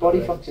perfect. The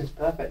body functions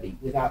perfectly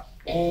without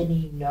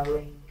any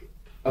knowing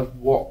of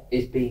what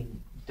is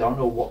being done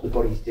or what the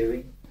body's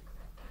doing.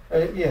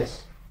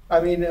 Yes.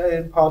 I mean,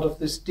 part of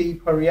this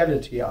deeper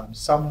reality, I'm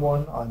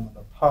someone, I'm on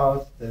a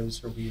path,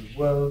 there's a real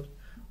world,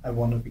 I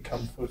want to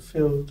become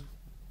fulfilled.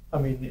 I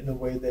mean, in a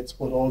way, that's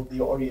what all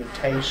the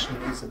orientation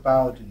is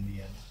about in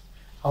the end.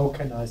 How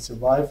can I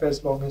survive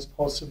as long as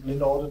possible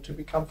in order to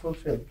become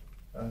fulfilled?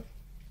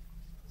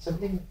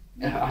 Something,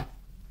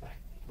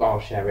 I'll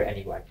share it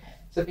anyway.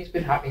 Something's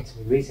been happening to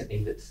me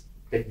recently that's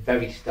been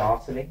very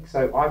startling.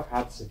 So I've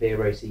had severe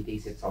OCD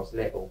since I was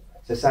little.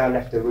 So say I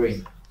left a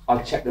room,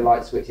 I'd check the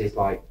light switches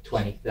like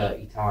 20,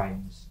 30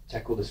 times,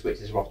 check all the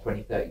switches are off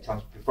 20, 30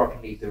 times before I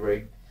can leave the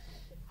room.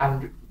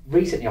 And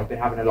recently I've been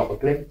having a lot of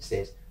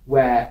glimpses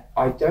where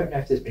I don't know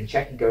if there's been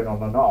checking going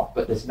on or not,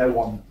 but there's no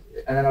one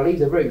and then I leave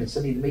the room and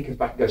suddenly the me comes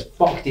back and goes,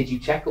 fuck, did you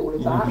check all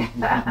of that?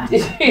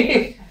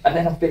 And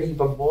then I've been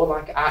even more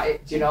like at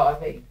it, do you know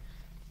what I mean?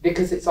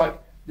 Because it's like,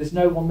 there's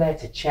no one there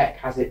to check,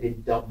 has it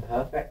been done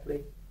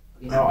perfectly?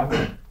 You know what I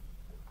mean?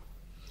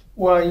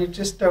 Well, you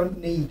just don't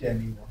need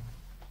anyone.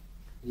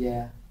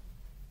 Yeah.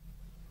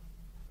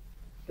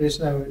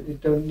 You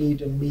don't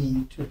need a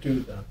me to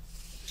do that.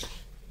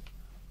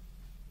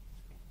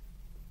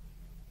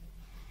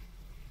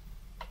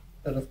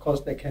 But of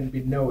course there can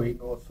be knowing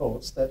or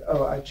thoughts that,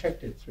 oh, I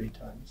checked it 3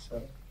 times, so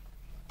it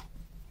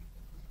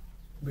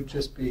would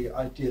just be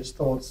ideas,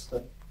 thoughts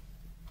that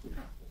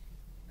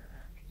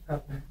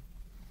happen.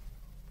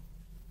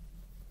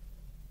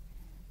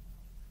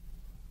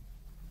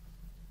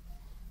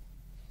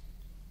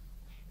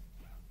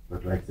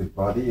 But like the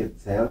body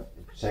itself,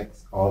 it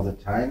checks all the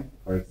time.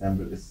 For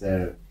example, is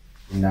there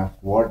enough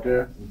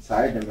water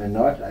inside? Am I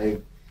not?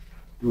 I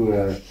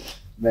do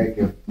make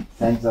a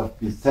sense of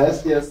be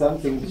thirsty or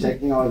something,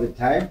 checking all the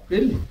time.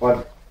 Really?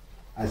 But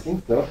I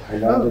think so. I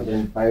learned it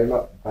in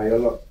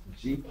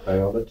biology.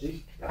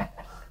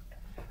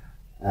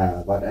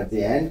 But at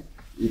the end,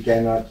 you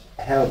cannot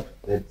help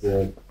that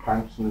the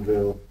function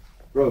will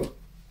broke.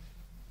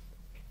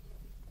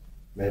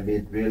 Maybe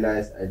it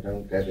realized I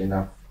don't get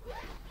enough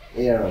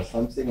air or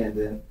something, and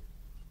then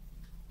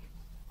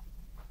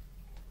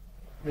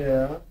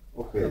Yeah.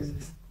 okay.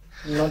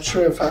 I'm not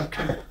sure if I'm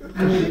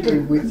completely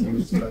with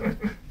you, but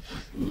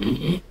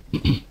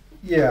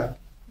yeah.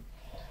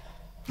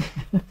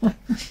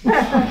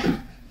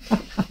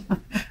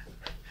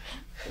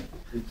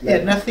 It's Yeah,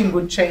 like, nothing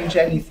would change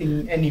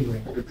anything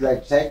anyway. it's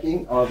like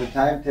checking all the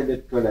time till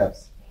it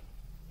collapses.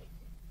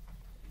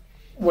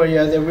 Well,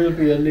 yeah, there will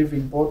be a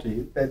living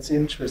body that's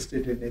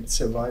interested in its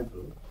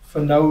survival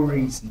for no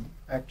reason,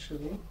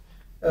 actually,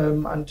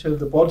 until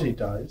the body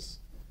dies.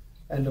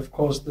 And of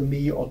course, the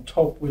me on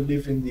top will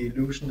live in the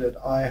illusion that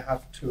I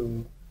have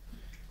to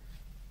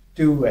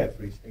do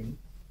everything,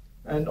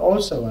 and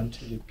also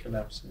until it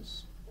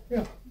collapses.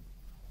 Yeah.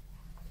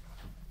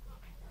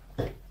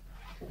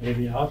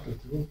 Maybe after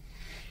too.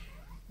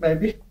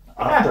 Maybe.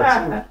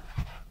 After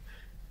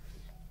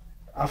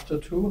After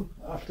 2?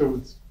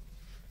 Afterwards.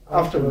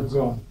 Afterwards.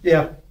 Gone.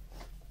 Yeah.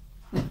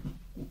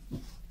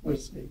 We'll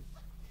see.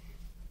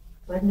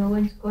 But no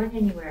one's going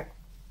anywhere.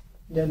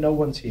 Yeah, no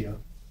one's here.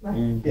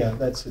 Right? Yeah,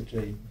 that's the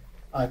dream.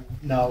 I'm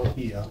now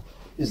here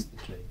is the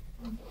dream.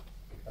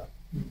 Yeah.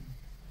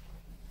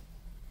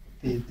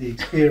 The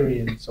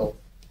experience of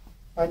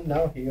I'm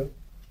now here.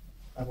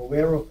 I'm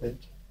aware of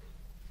it.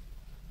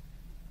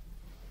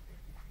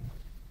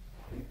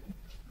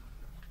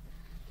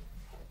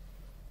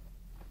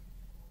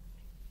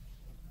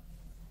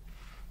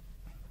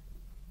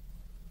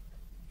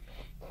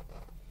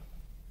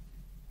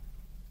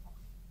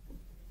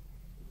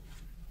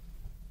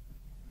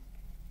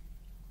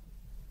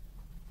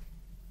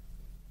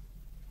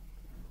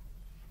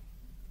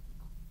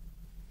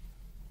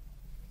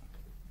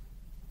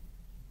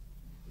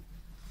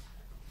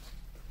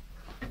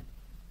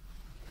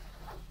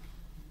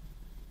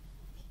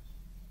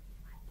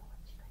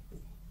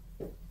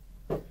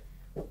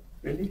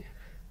 Really?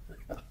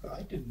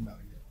 I didn't know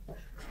yet.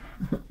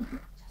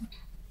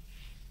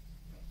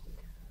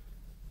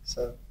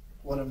 So,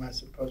 what am I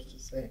supposed to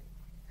say?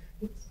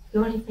 It's the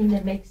only thing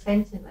that makes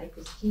sense in life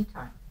is tea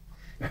time.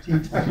 Tea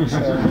time.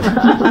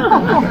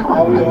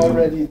 Are we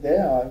already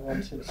there? I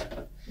wanted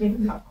Maybe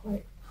not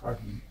quite.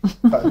 5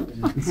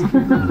 minutes. We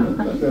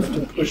have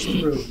to push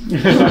through.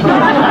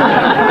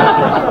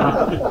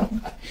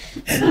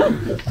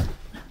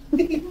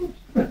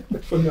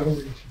 For no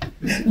reason.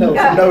 No,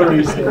 for no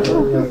reason.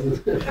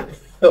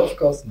 Of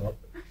course not.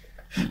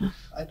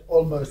 I'd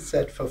almost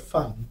said for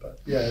fun, but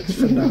yeah, it's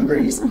for no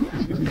reason.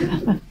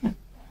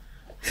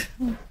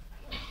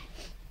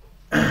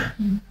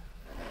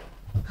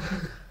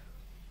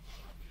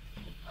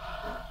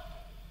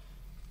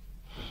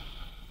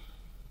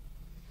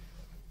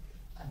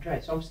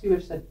 Andreas, obviously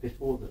we've said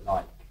before that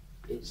like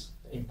it's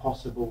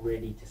impossible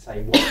really to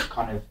say what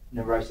kind of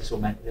neurosis or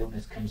mental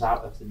illness comes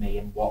out of the me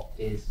and what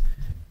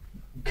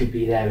could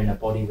be there in a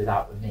body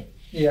without the me.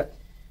 Yeah.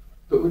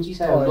 But would you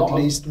say Or a lot at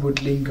least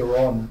would linger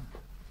on.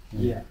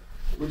 Yeah.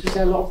 Would you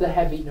say a lot of the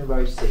heavy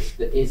neurosis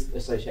that is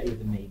associated with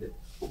the me that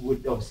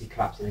would obviously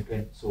collapse in a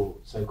glimpse or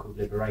so-called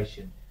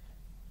liberation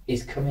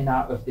is coming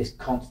out of this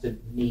constant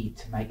need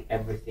to make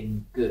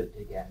everything good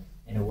again,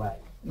 in a way?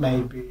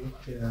 Maybe,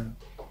 yeah.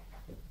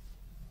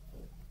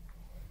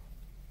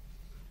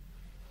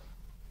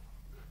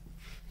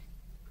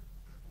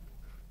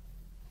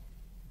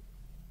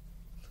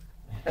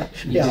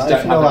 You Yeah, just I don't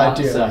have no an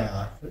idea.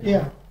 answer.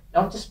 Yeah.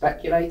 I'm just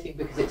speculating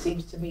because it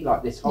seems to me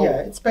like this whole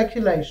Yeah, it's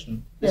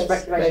speculation. the Yes,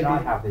 speculation I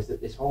maybe. have is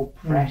that this whole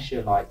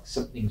pressure, like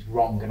something's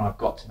wrong and I've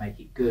got to make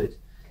it good.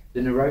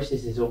 The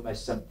neurosis is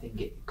almost something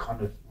it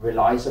kind of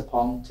relies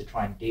upon to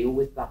try and deal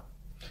with that.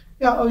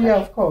 Yeah, oh yeah,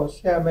 of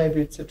course. Yeah,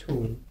 maybe it's a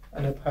tool.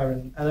 An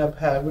apparent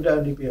would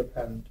only be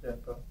apparent, yeah,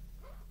 but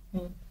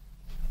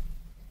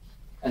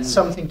And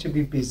something to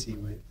be busy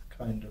with,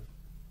 kind of.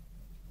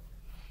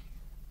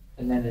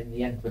 and then in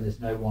the end, when there's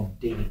no one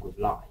dealing with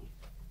life,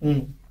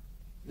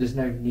 There's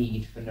no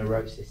need for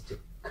neurosis to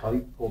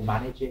cope or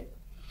manage it.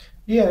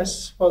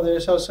 Yes, well,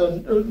 there's also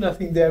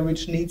nothing there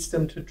which needs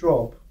them to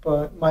drop.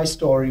 But my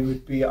story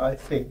would be, I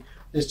think,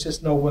 there's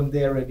just no one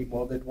there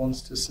anymore that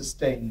wants to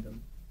sustain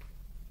them.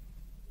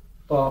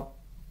 But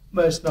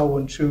there's no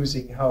one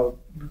choosing how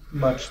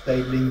much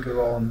they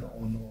linger on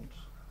or not.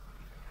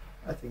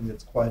 I think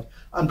that's quite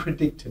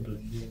unpredictable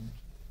in the end.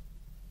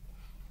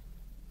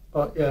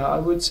 But yeah, I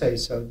would say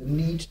so. The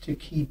need to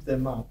keep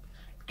them up.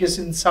 Because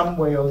in some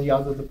way or the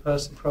other, the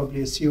person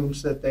probably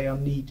assumes that they are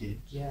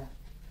needed. Yeah.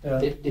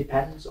 It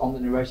depends on the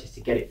neurosis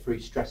to get it through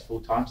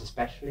stressful times,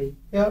 especially.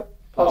 Yeah.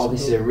 Oh,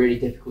 this is a really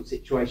difficult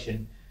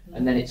situation.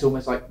 And then it's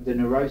almost like the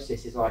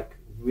neurosis is like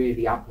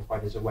really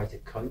amplified as a way to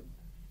cope.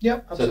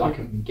 Yeah, absolutely. So that I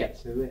can get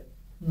through it.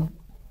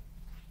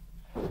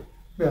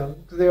 Yeah,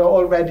 they are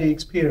already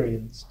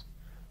experienced.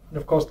 And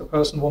of course the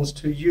person wants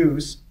to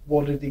use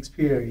what it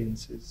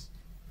experiences,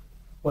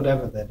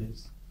 whatever that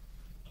is.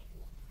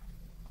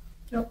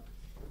 Yep.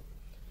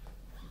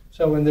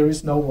 So when there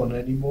is no one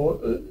anymore,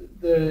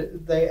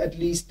 they at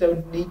least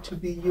don't need to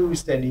be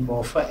used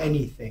anymore for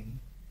anything.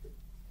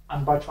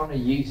 And by trying to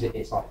use it,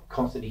 it's like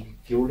constantly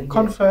fueling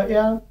it.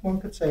 Yeah, one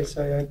could say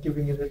so. Yeah,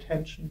 giving it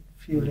attention,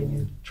 fueling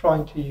it,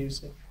 trying to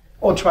use it,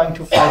 or trying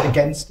to fight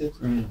against it,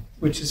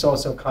 which is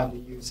also kind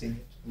of using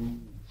it.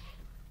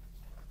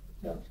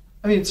 Yeah,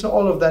 I mean, so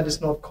all of that is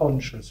not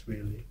conscious,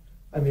 really.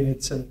 I mean,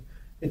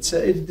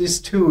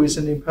 this too is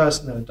an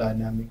impersonal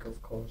dynamic,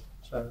 of course.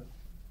 So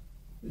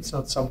it's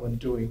not someone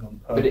doing on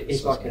purpose. But it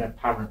is like an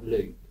apparent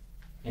loop,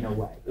 in a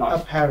way. Like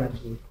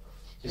apparently,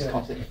 just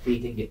constantly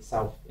feeding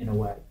itself in a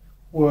way.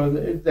 Well,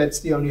 that's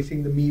the only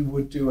thing the me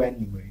would do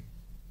anyway.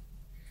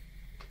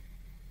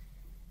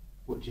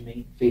 What do you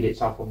mean? Feed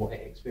itself on what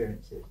it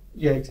experiences?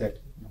 Yeah,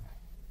 exactly.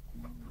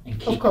 And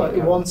keep of course, it it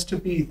going. wants to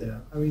be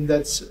there. I mean,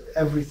 that's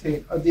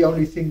everything. The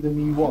only thing the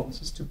me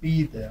wants is to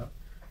be there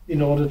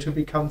in order to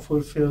become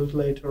fulfilled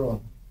later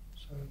on.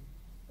 So,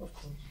 of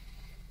course.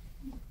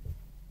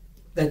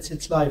 That's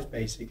its life,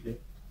 basically.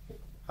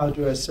 How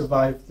do I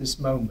survive this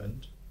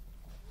moment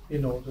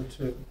in order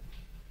to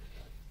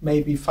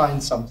maybe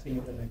find something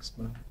in the next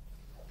moment?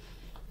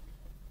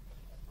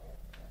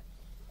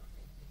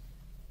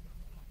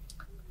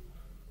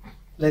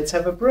 Let's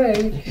have a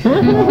break. It's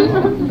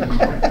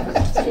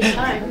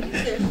time.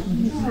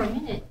 For a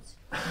minute.